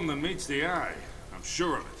this room than meets the eye. I'm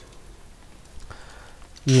sure of it.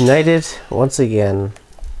 United once again.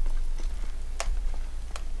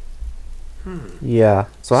 Yeah.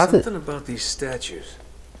 So I have to. Something about these statues.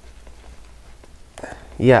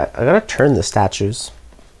 Yeah, I gotta turn the statues.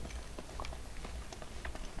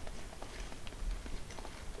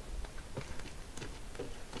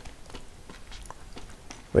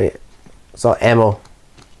 Wait. Saw ammo.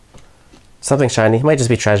 Something shiny. It might just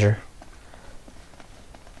be treasure.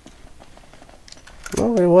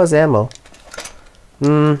 Oh, it was ammo.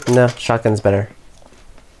 No, shotgun's better.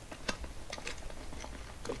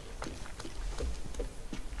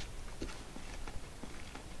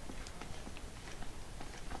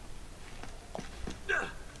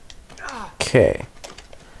 Okay.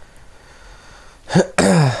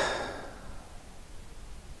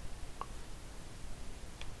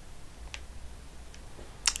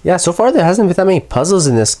 Yeah, so far there hasn't been that many puzzles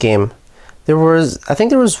in this game. I think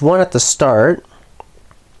there was one at the start.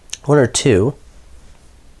 One or two.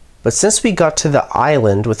 But since we got to the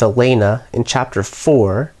island with Elena in chapter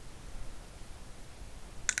 4,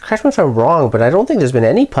 correct me if I'm wrong, but I don't think there's been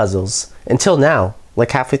any puzzles until now,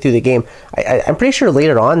 like halfway through the game. I'm pretty sure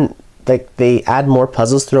later on, like, they add more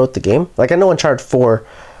puzzles throughout the game. Like, I know in Uncharted 4,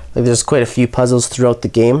 like, there's quite a few puzzles throughout the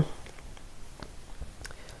game.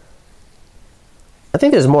 I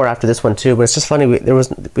think there's more after this one too, but it's just funny, we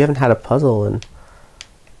haven't had a puzzle in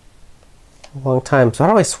a long time. So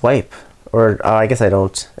how do I swipe? Or I guess I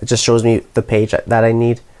don't. It just shows me the page that I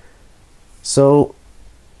need. So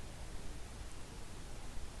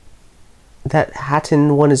that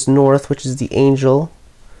Hatton one is north, which is the Angel.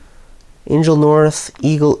 Angel north,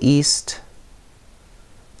 Eagle east,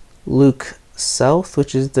 Luke south,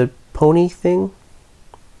 which is the pony thing.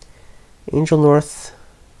 Angel north,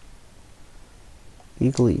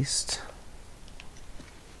 Eagle east.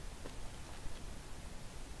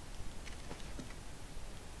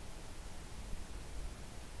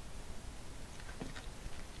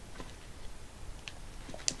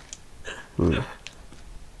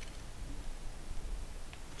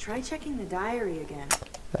 Try checking the diary again.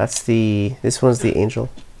 This one's the Angel.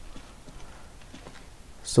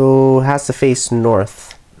 So it has to face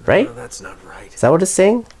north, right? No, that's not right. Is that what it's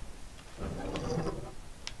saying?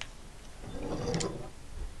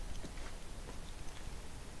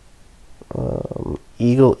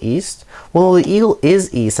 Eagle east? Well, the Eagle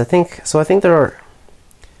is east. I think there are...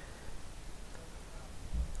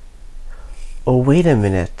 Oh, wait a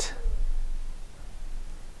minute.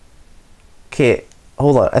 Okay,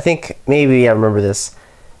 hold on. I think maybe I remember this.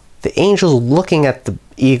 The Angel's looking at the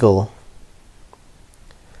Eagle.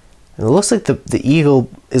 And it looks like the Eagle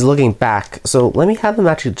is looking back. So let me have them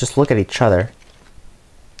actually just look at each other.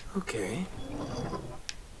 Okay.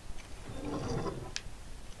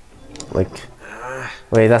 Like...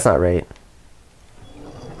 Wait, that's not right.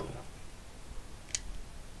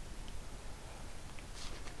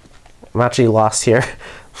 I'm actually lost here.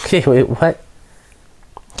 Okay, wait, what?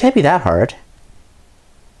 Can't be that hard.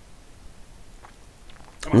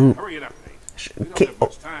 Come on, hurry it up, Nate. We don't Okay, have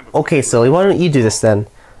much time before okay, we Sully, why don't you do this then?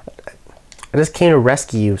 I just came to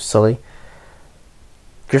rescue you, Sully.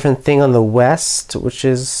 Griffin thing on the west, which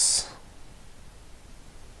is...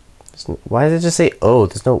 Why did it just say oh?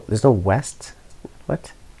 There's no west?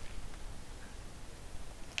 What?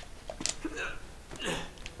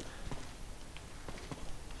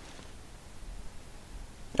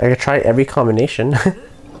 I could try every combination. That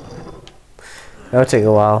would take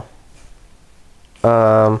a while.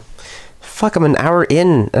 Fuck, I'm an hour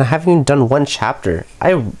in and I haven't even done one chapter.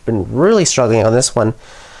 I've been really struggling on this one.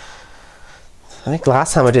 I think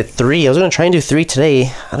last time I did 3. I was going to try and do 3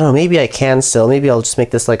 today. I don't know, maybe I can still. Maybe I'll just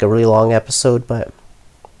make this like a really long episode, but...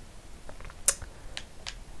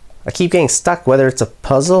 I keep getting stuck, whether it's a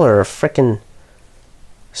puzzle or a frickin'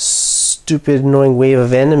 stupid, annoying wave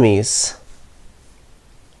of enemies.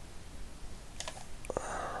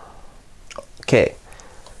 Okay.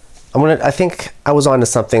 I think I was onto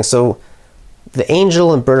something. So the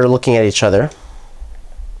angel and bird are looking at each other.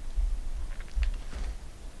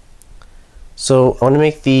 So I want to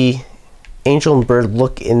make the angel and bird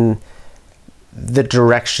look in the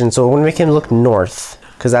direction. So I want to make him look north,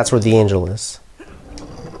 because that's where the angel is.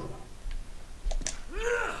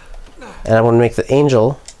 And I want to make the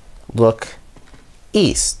angel look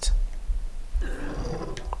east.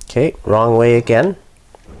 Okay, wrong way again.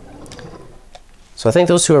 So I think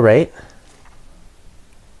those two are right.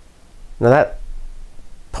 Now that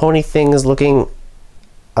pony thing is looking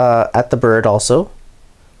at the bird also.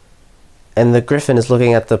 And the griffin is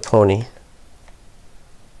looking at the pony.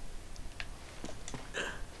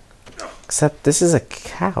 Except this is a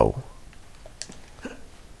cow.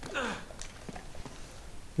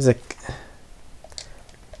 Is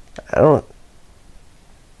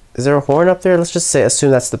there a horn up there? Let's just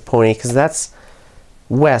assume that's the pony, because that's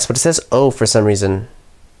west, but it says O for some reason.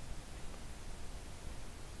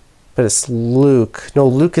 But it's Luke. No,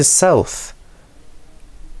 Luke is south.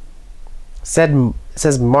 It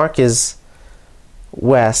says Mark is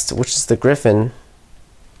west, which is the griffin.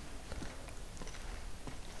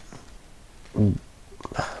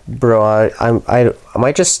 Bro, am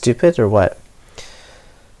I just stupid or what?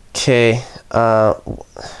 Okay,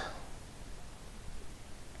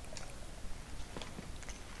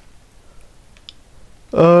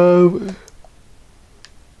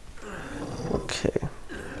 okay.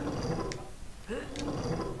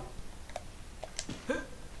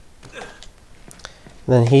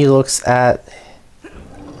 Then he looks at...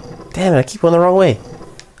 Damn it, I keep going the wrong way.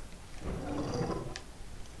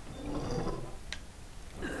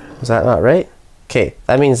 Is that not right? Okay,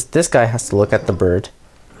 that means this guy has to look at the bird,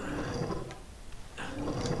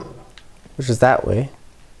 which is that way.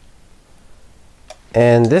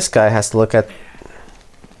 And this guy has to look at...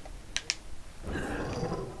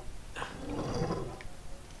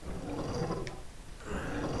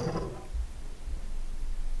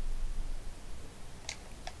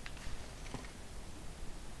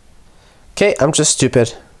 Okay, I'm just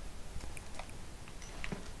stupid.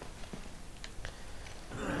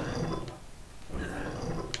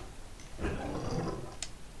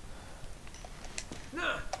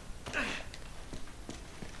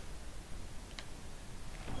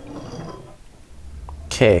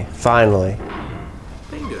 Okay, finally.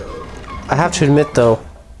 Bingo. I have to admit though,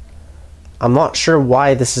 I'm not sure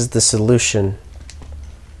why this is the solution.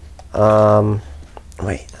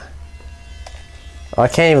 Wait. Oh, I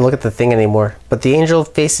can't even look at the thing anymore. But the angel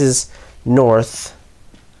faces north.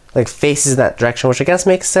 Like faces that direction, which I guess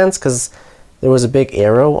makes sense because there was a big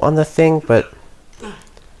arrow on the thing, but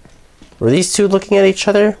were these two looking at each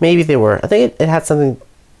other? Maybe they were. I think it had something...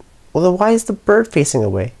 Well, then why is the bird facing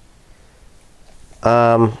away?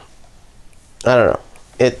 I don't know.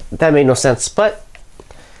 That made no sense, but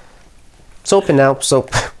it's open now, so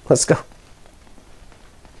let's go.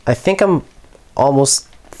 I think I'm almost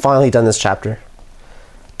finally done this chapter.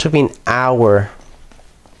 Took me an hour.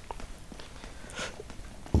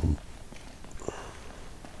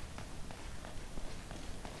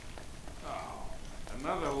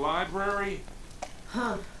 Another library?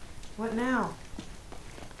 Huh. What now?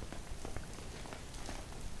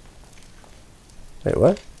 Wait,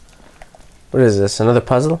 what? What is this? Another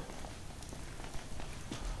puzzle?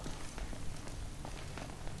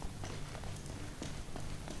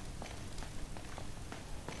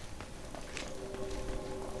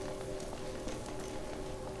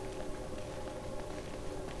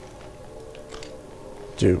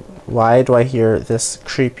 Dude, why do I hear this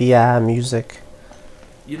creepy music?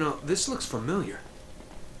 You know, this looks familiar.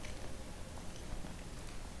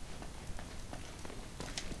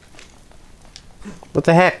 What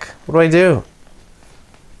the heck? What do I do?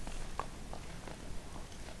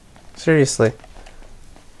 Seriously.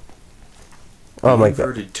 Oh my god. The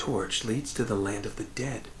inverted torch leads to the land of the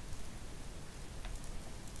dead.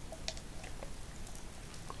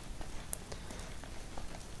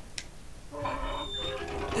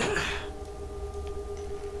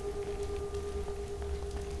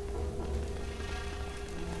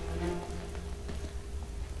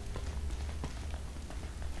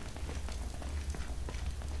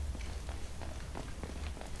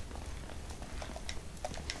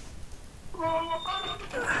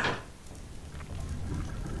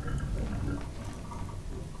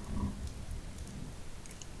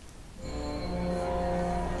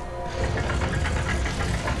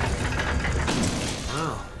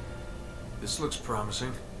 This looks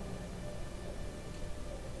promising.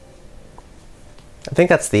 I think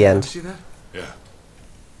that's the end. See that? Yeah.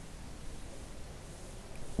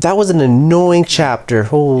 That was an annoying chapter.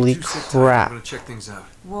 Holy You sit tight, crap. I'm gonna check things out.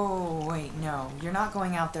 Whoa, wait, no. You're not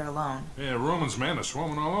going out there alone. Yeah, Roman's men are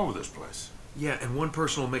swarming all over this place. Yeah, and one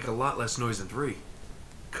person will make a lot less noise than three.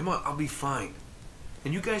 Come on, I'll be fine.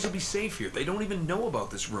 And you guys will be safe here. They don't even know about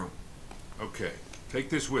this room. Okay, take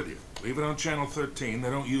this with you. Leave it on channel 13. They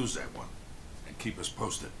don't use that one. And keep us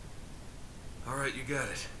posted. All right, you got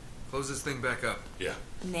it. Close this thing back up. Yeah.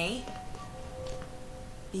 Nate?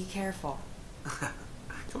 Be careful.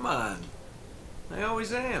 Come on. I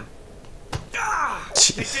always am. Ah! I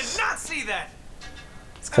did not see that!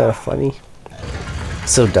 It's kind of funny.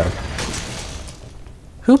 So dumb.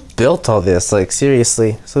 Who built all this? Like,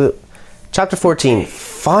 seriously. So, chapter 14.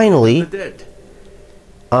 Finally. The dead.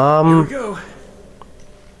 Here we go.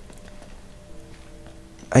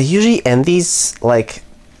 I usually end these, like,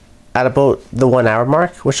 at about the 1 hour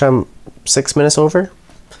mark, which I'm 6 minutes over.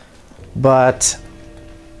 But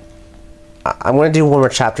I'm going to do one more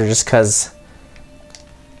chapter just because...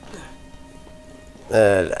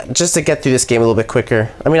 just to get through this game a little bit quicker.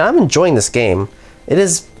 I mean, I'm enjoying this game. It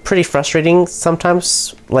is pretty frustrating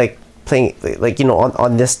sometimes, like, playing, like, you know,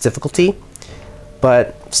 on this difficulty.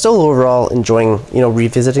 But still overall enjoying, you know,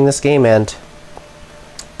 revisiting this game. And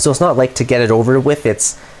so it's not like to get it over with.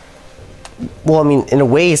 It's... Well, I mean, in a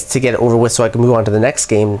way, it's to get it over with so I can move on to the next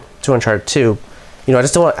game, to Uncharted 2. You know, I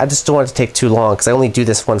just don't want it to take too long, because I only do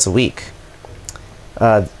this once a week.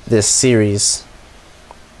 This series.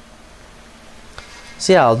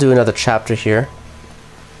 So yeah, I'll do another chapter here.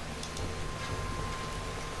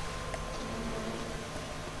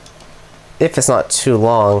 If it's not too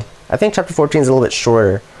long. I think chapter 14 is a little bit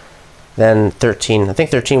shorter than 13. I think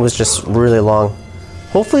 13 was just really long.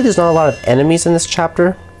 Hopefully there's not a lot of enemies in this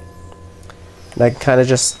chapter. And I can kind of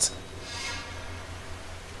just...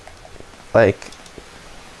 like...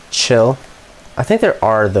 chill. I think there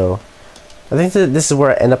are, though. I think that this is where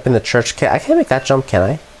I end up in the church. I can't make that jump, can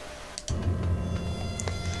I?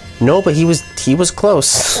 No, but he was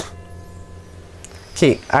close.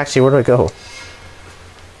 Okay, actually, where do I go?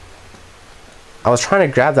 I was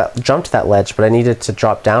trying to jump to that ledge, but I needed to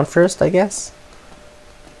drop down first, I guess.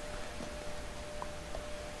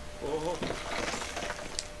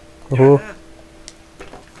 Oh.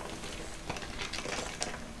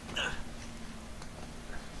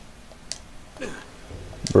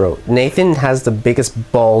 Bro, Nathan has the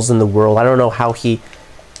biggest balls in the world. I don't know how he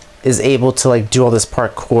is able to, like, do all this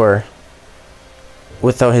parkour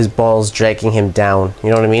without his balls dragging him down. You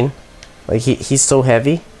know what I mean? Like, he's so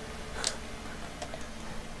heavy.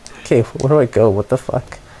 Okay, where do I go? What the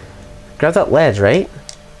fuck? Grab that ledge, right?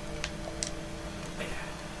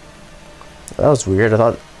 That was weird. I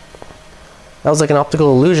thought that was like an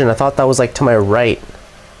optical illusion. I thought that was like to my right.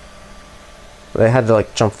 But I had to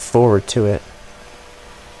like jump forward to it.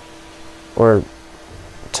 Or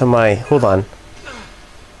to my... Hold on.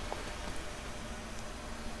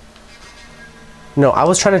 No, I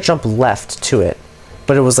was trying to jump left to it.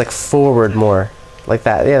 But it was like forward more. Like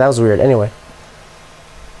that. Yeah, that was weird. Anyway.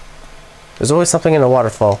 There's always something in a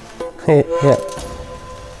waterfall. Yeah.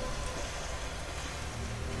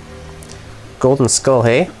 Golden skull,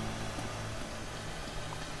 hey?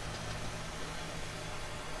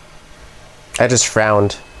 I just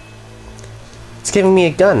frowned. It's giving me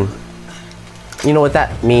a gun. You know what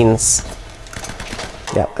that means.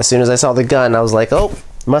 Yeah, as soon as I saw the gun, I was like, oh,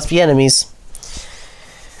 must be enemies.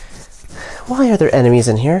 Why are there enemies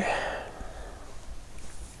in here?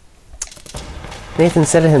 Nathan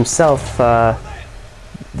said it himself,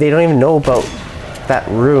 they don't even know about that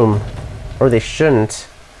room. Or they shouldn't.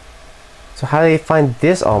 So how do they find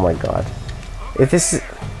this? Oh my god. If this is...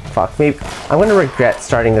 Fuck, maybe... I'm gonna regret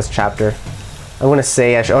starting this chapter. I'm gonna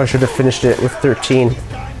say I should have finished it with 13.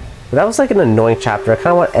 But that was like an annoying chapter. I kind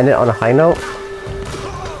of want to end it on a high note.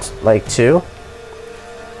 Like 2.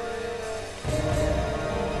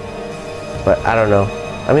 But I don't know.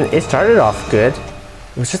 I mean, it started off good.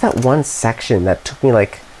 It was just that one section that took me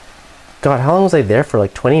like... God, how long was I there for?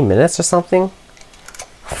 Like 20 minutes or something?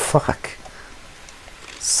 Fuck.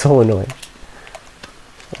 So annoying.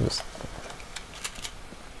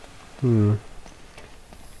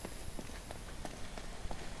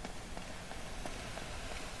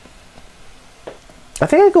 I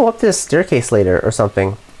think I go up this staircase later or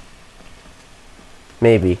something.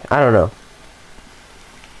 Maybe. I don't know.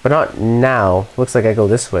 But not now. Looks like I go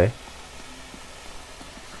this way.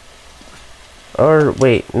 Or,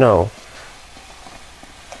 wait, no.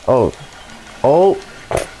 Oh. Oh.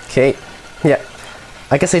 Okay. Yeah.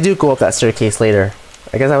 I guess I do go up that staircase later.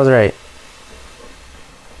 I guess I was right.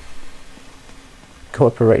 Go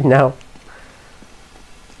up it right now.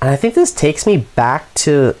 And I think this takes me back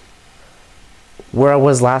to where I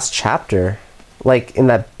was last chapter. Like, in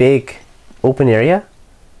that big open area.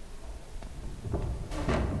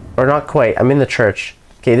 Or not quite. I'm in the church.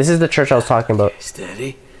 Okay, this is the church I was talking about.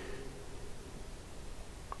 Steady.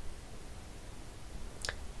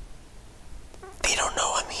 They don't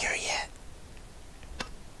know I'm here yet.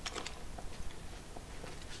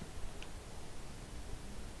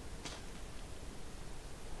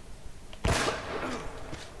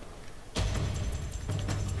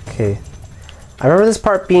 Okay. I remember this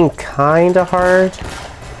part being kinda hard.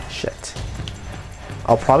 Shit.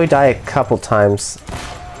 I'll probably die a couple times.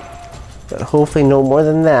 But hopefully no more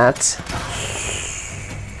than that. This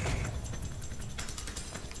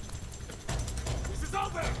is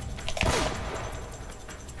over.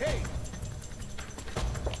 Hey.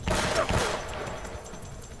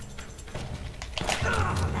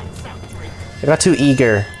 I got too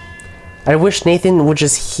eager. I wish Nathan would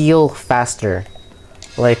just heal faster.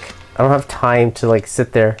 Like, I don't have time to like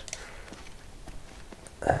sit there.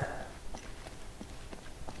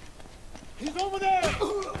 He's over there.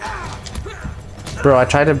 Bro, I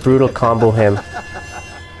tried to brutal combo him.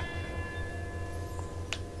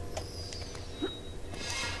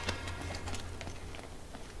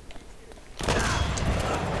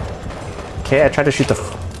 Okay, I tried to shoot the...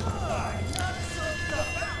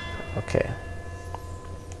 Okay.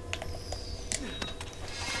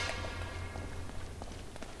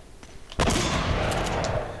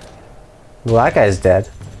 Well, that guy's dead.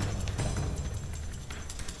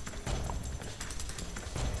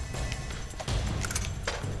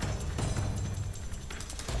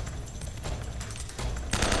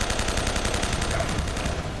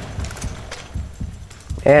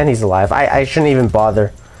 And he's alive. I shouldn't even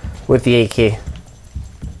bother with the AK.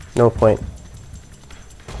 No point.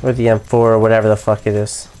 Or the M4 or whatever the fuck it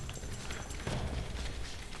is.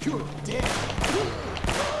 You're dead.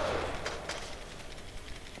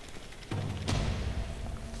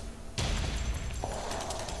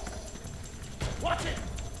 Watch it.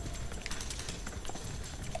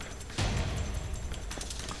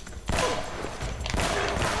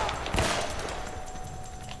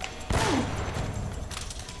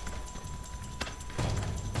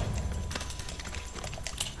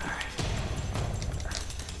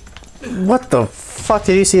 What the fuck?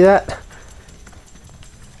 Did you see that?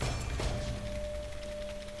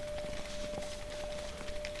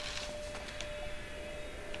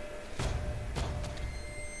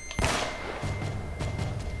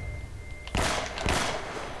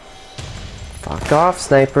 Fuck off,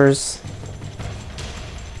 snipers.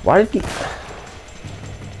 Why did he...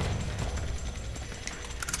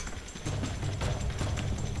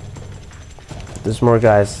 There's more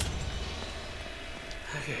guys.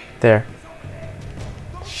 There.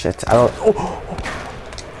 Shit, I don't... Oh!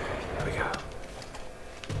 There we go.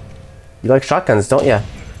 You like shotguns, don't ya?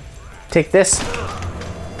 Take this.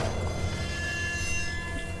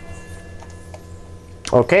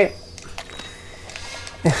 Okay.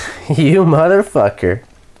 You motherfucker.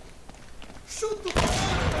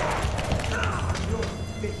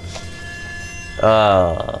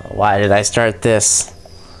 Why did I start this?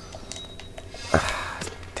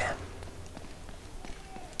 Damn.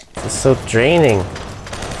 This is so draining.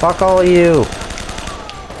 Fuck all of you.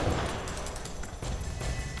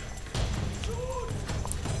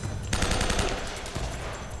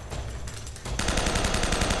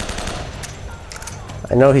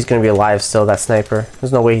 I know he's gonna be alive still, that sniper.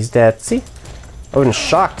 There's no way he's dead. See? I would've been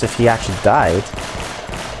shocked if he actually died.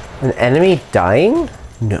 An enemy dying?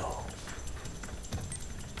 No.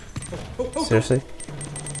 Seriously?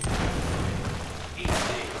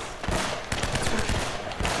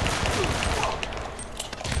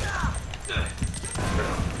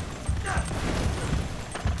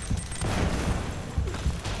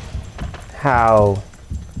 How?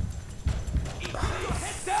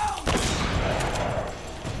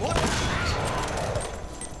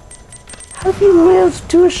 How did he live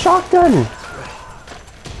to a shotgun?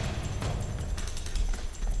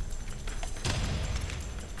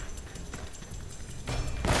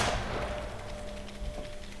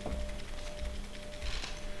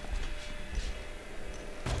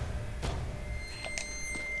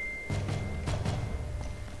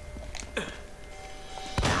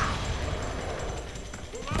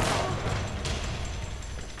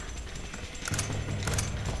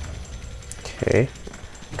 Okay.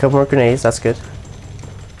 A couple more grenades, that's good.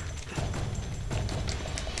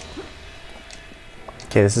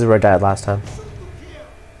 Okay, this is where I died last time.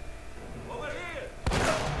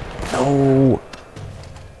 No!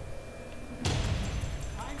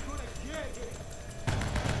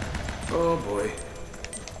 Oh boy.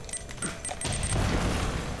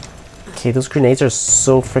 Okay, those grenades are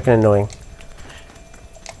so freaking annoying.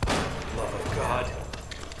 Love of God.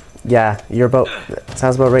 Yeah, you're about... That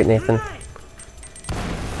sounds about right, Nathan.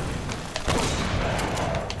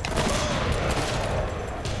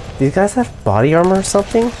 These guys have body armor or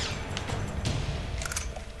something?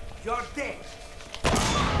 You're dead.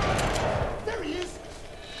 There he is.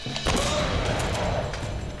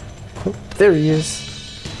 There he is.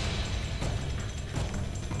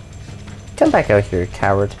 Come back out here,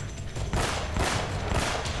 coward.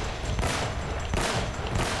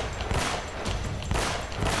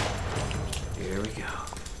 Here we go.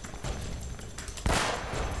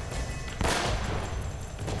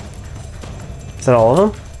 Is that all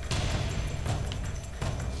of them?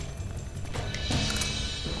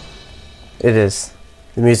 It is.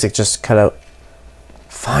 The music just cut out.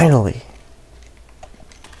 Finally.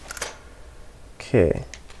 Okay.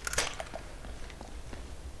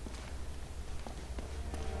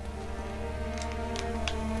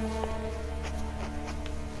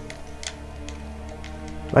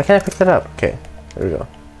 Why can't I pick that up? Okay, there we go.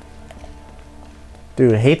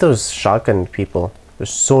 Dude, I hate those shotgun people. They're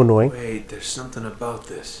so annoying. Wait, there's something about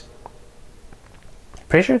this.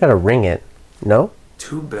 Pretty sure I gotta ring it. No?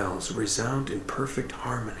 Two bells resound in perfect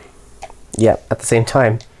harmony. Yeah, at the same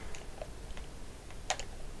time.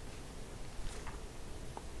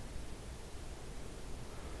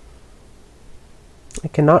 I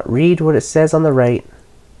cannot read what it says on the right.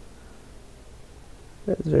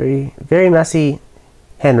 That's very, very messy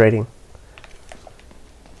handwriting.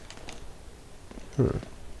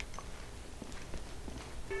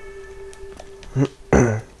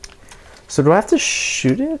 So do I have to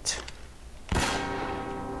shoot it?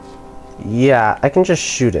 Yeah, I can just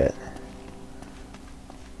shoot it.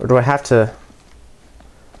 Or do I have to...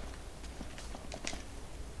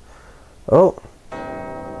 Oh.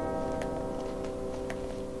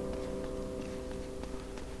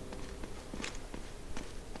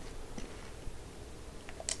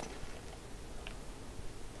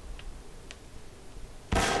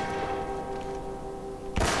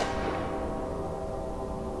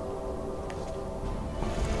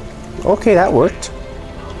 Okay, that worked.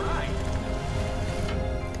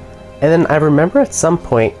 And then I remember at some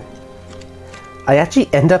point, I actually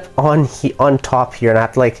end up on top here, and I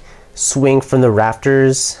have to like swing from the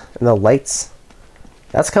rafters and the lights.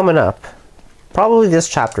 That's coming up. Probably this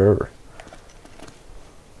chapter.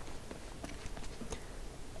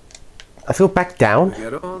 I feel back down. We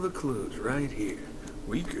got all the clues right here.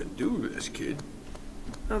 We can do this, kid.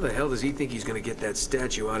 How the hell does he think he's gonna get that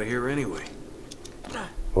statue out of here anyway?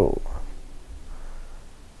 Oh.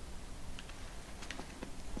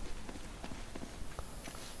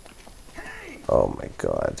 Oh my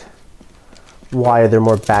god. Why are there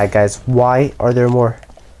more bad guys? Why are there more?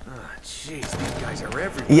 Ah, jeez, these guys are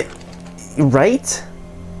everywhere. Yeah, right?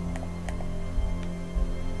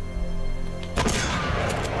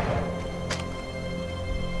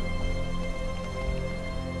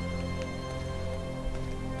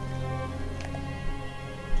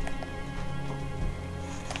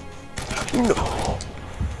 No.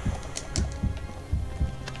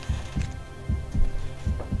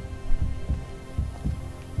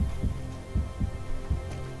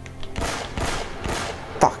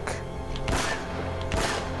 Fuck.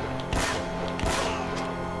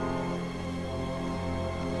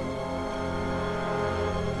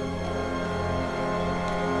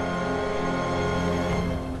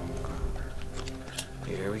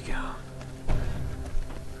 Here we go.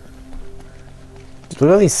 Look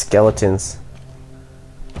at these skeletons.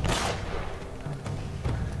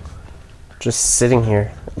 Just sitting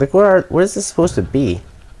here. Like, what is this supposed to be?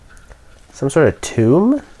 Some sort of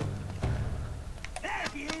tomb? There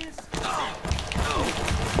he is.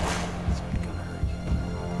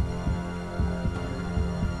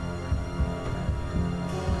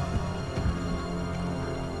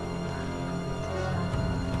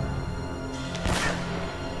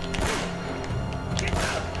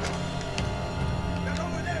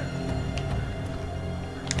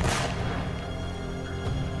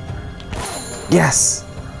 Yes!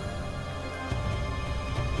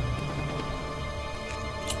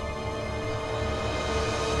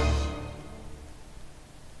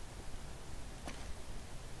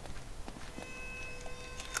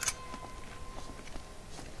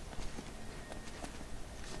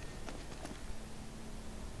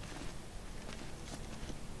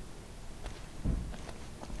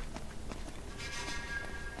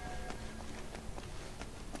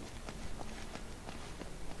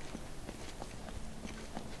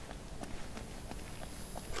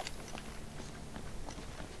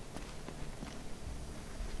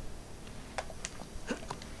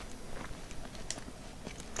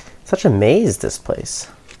 Such a maze, this place.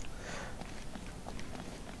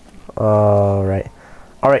 Alright.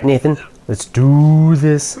 Alright, Nathan. Let's do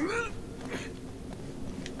this.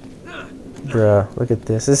 Bruh, look at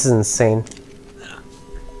this. This is insane.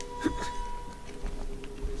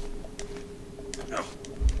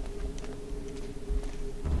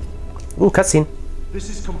 Ooh, cutscene. This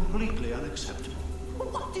is completely unacceptable.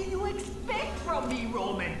 What do you expect from me,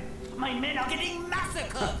 Roman? My men are getting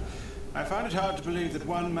massacred. I find it hard to believe that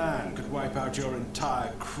one man could wipe out your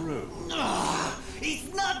entire crew.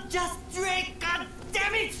 It's not just Drake, god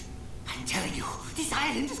damn it! I'm telling you, this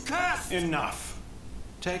island is cursed. Enough.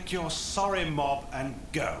 Take your sorry mob and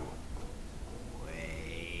go.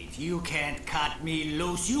 Wait, you can't cut me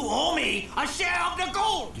loose. You owe me a share of the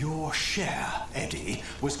gold. Your share, Eddie,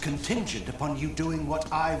 was contingent upon you doing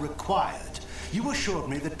what I required. You assured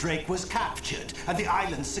me that Drake was captured and the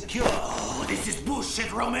island secure. Oh, this is bullshit,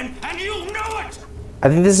 Roman, and you know it! I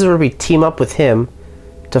think this is where we team up with him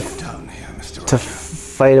to Down here, Mr. to Roger.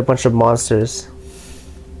 fight a bunch of monsters.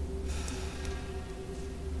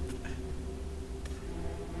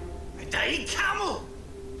 Dai camel!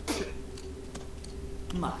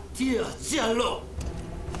 Ma dear Jello!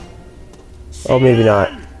 Oh, maybe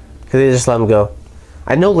not. Because they just let him go.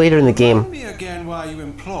 I know later in the game. Tell me again why you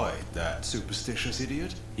employed that superstitious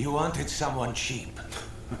idiot. You wanted someone cheap.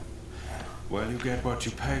 Well, you get what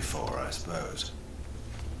you pay for, I suppose.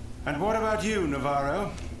 And what about you,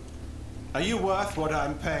 Navarro? Are you worth what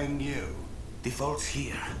I'm paying you? The fault's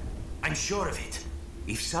here. I'm sure of it.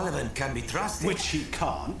 If Sullivan can be trusted... Which he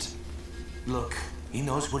can't. Look, he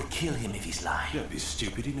knows we'll kill him if he's lying. Don't be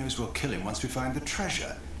stupid. He knows we'll kill him once we find the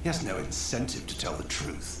treasure. He has no incentive to tell the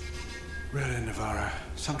truth. Really, Navarro,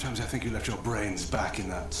 sometimes I think you left your brains back in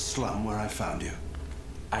that slum where I found you.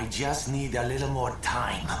 I just need a little more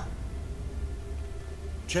time.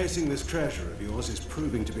 Chasing this treasure of yours is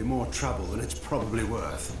proving to be more trouble than it's probably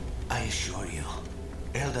worth. I assure you,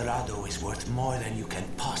 El Dorado is worth more than you can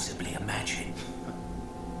possibly imagine.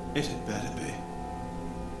 It had better be.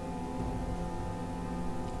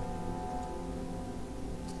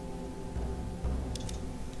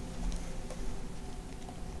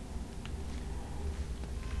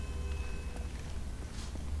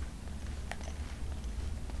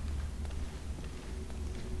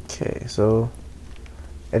 Okay, so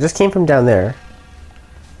I just came from down there.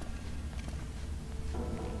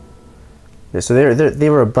 Yeah, so they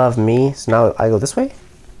were above me, so now I go this way?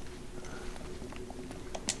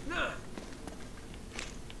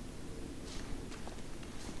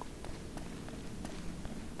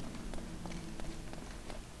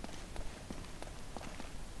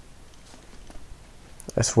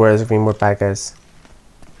 I swear there's gonna be more bad guys.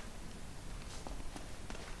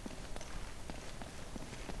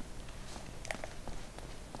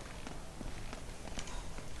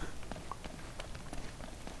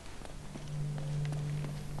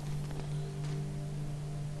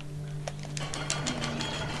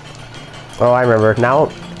 Oh, I remember.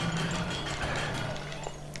 Now...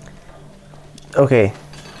 Okay.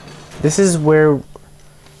 This is where...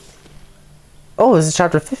 Oh, this is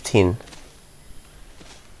chapter 15.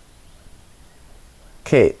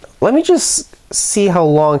 Okay, let me just see how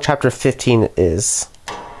long chapter 15 is.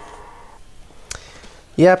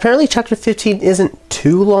 Yeah, apparently chapter 15 isn't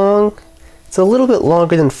too long. It's a little bit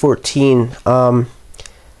longer than 14. But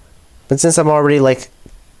since I'm already like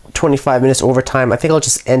 25 minutes over time, I think I'll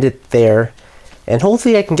just end it there. And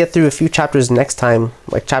hopefully I can get through a few chapters next time,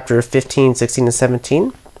 like chapter 15, 16, and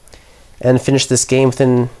 17. And finish this game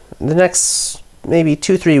within the next maybe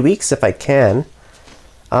 2-3 weeks if I can.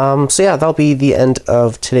 So yeah, that'll be the end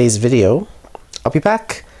of today's video. I'll be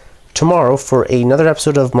back tomorrow for another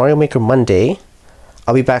episode of Mario Maker Monday.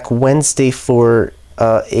 I'll be back Wednesday for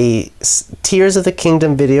a Tears of the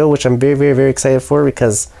Kingdom video, which I'm very, very, very excited for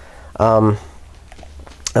because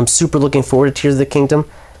I'm super looking forward to Tears of the Kingdom.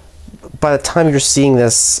 By the time you're seeing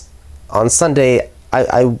this on Sunday,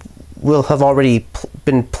 I will have already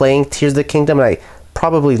been playing Tears of the Kingdom, and I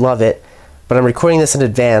probably love it. But I'm recording this in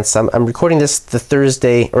advance. I'm recording this the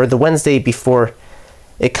Thursday or the Wednesday before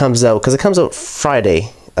it comes out, because it comes out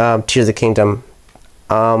Friday. Tears of the Kingdom.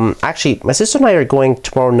 Actually, my sister and I are going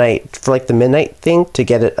tomorrow night for like the midnight thing to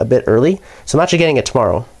get it a bit early. So I'm actually getting it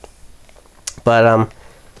tomorrow. But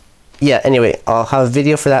yeah. Anyway, I'll have a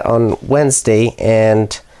video for that on Wednesday,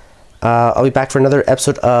 and I'll be back for another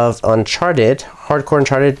episode of Uncharted, Hardcore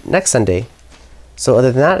Uncharted, next Sunday. So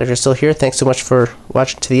other than that, if you're still here, thanks so much for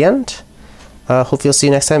watching to the end. Hope you'll see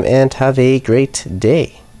you next time, and have a great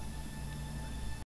day.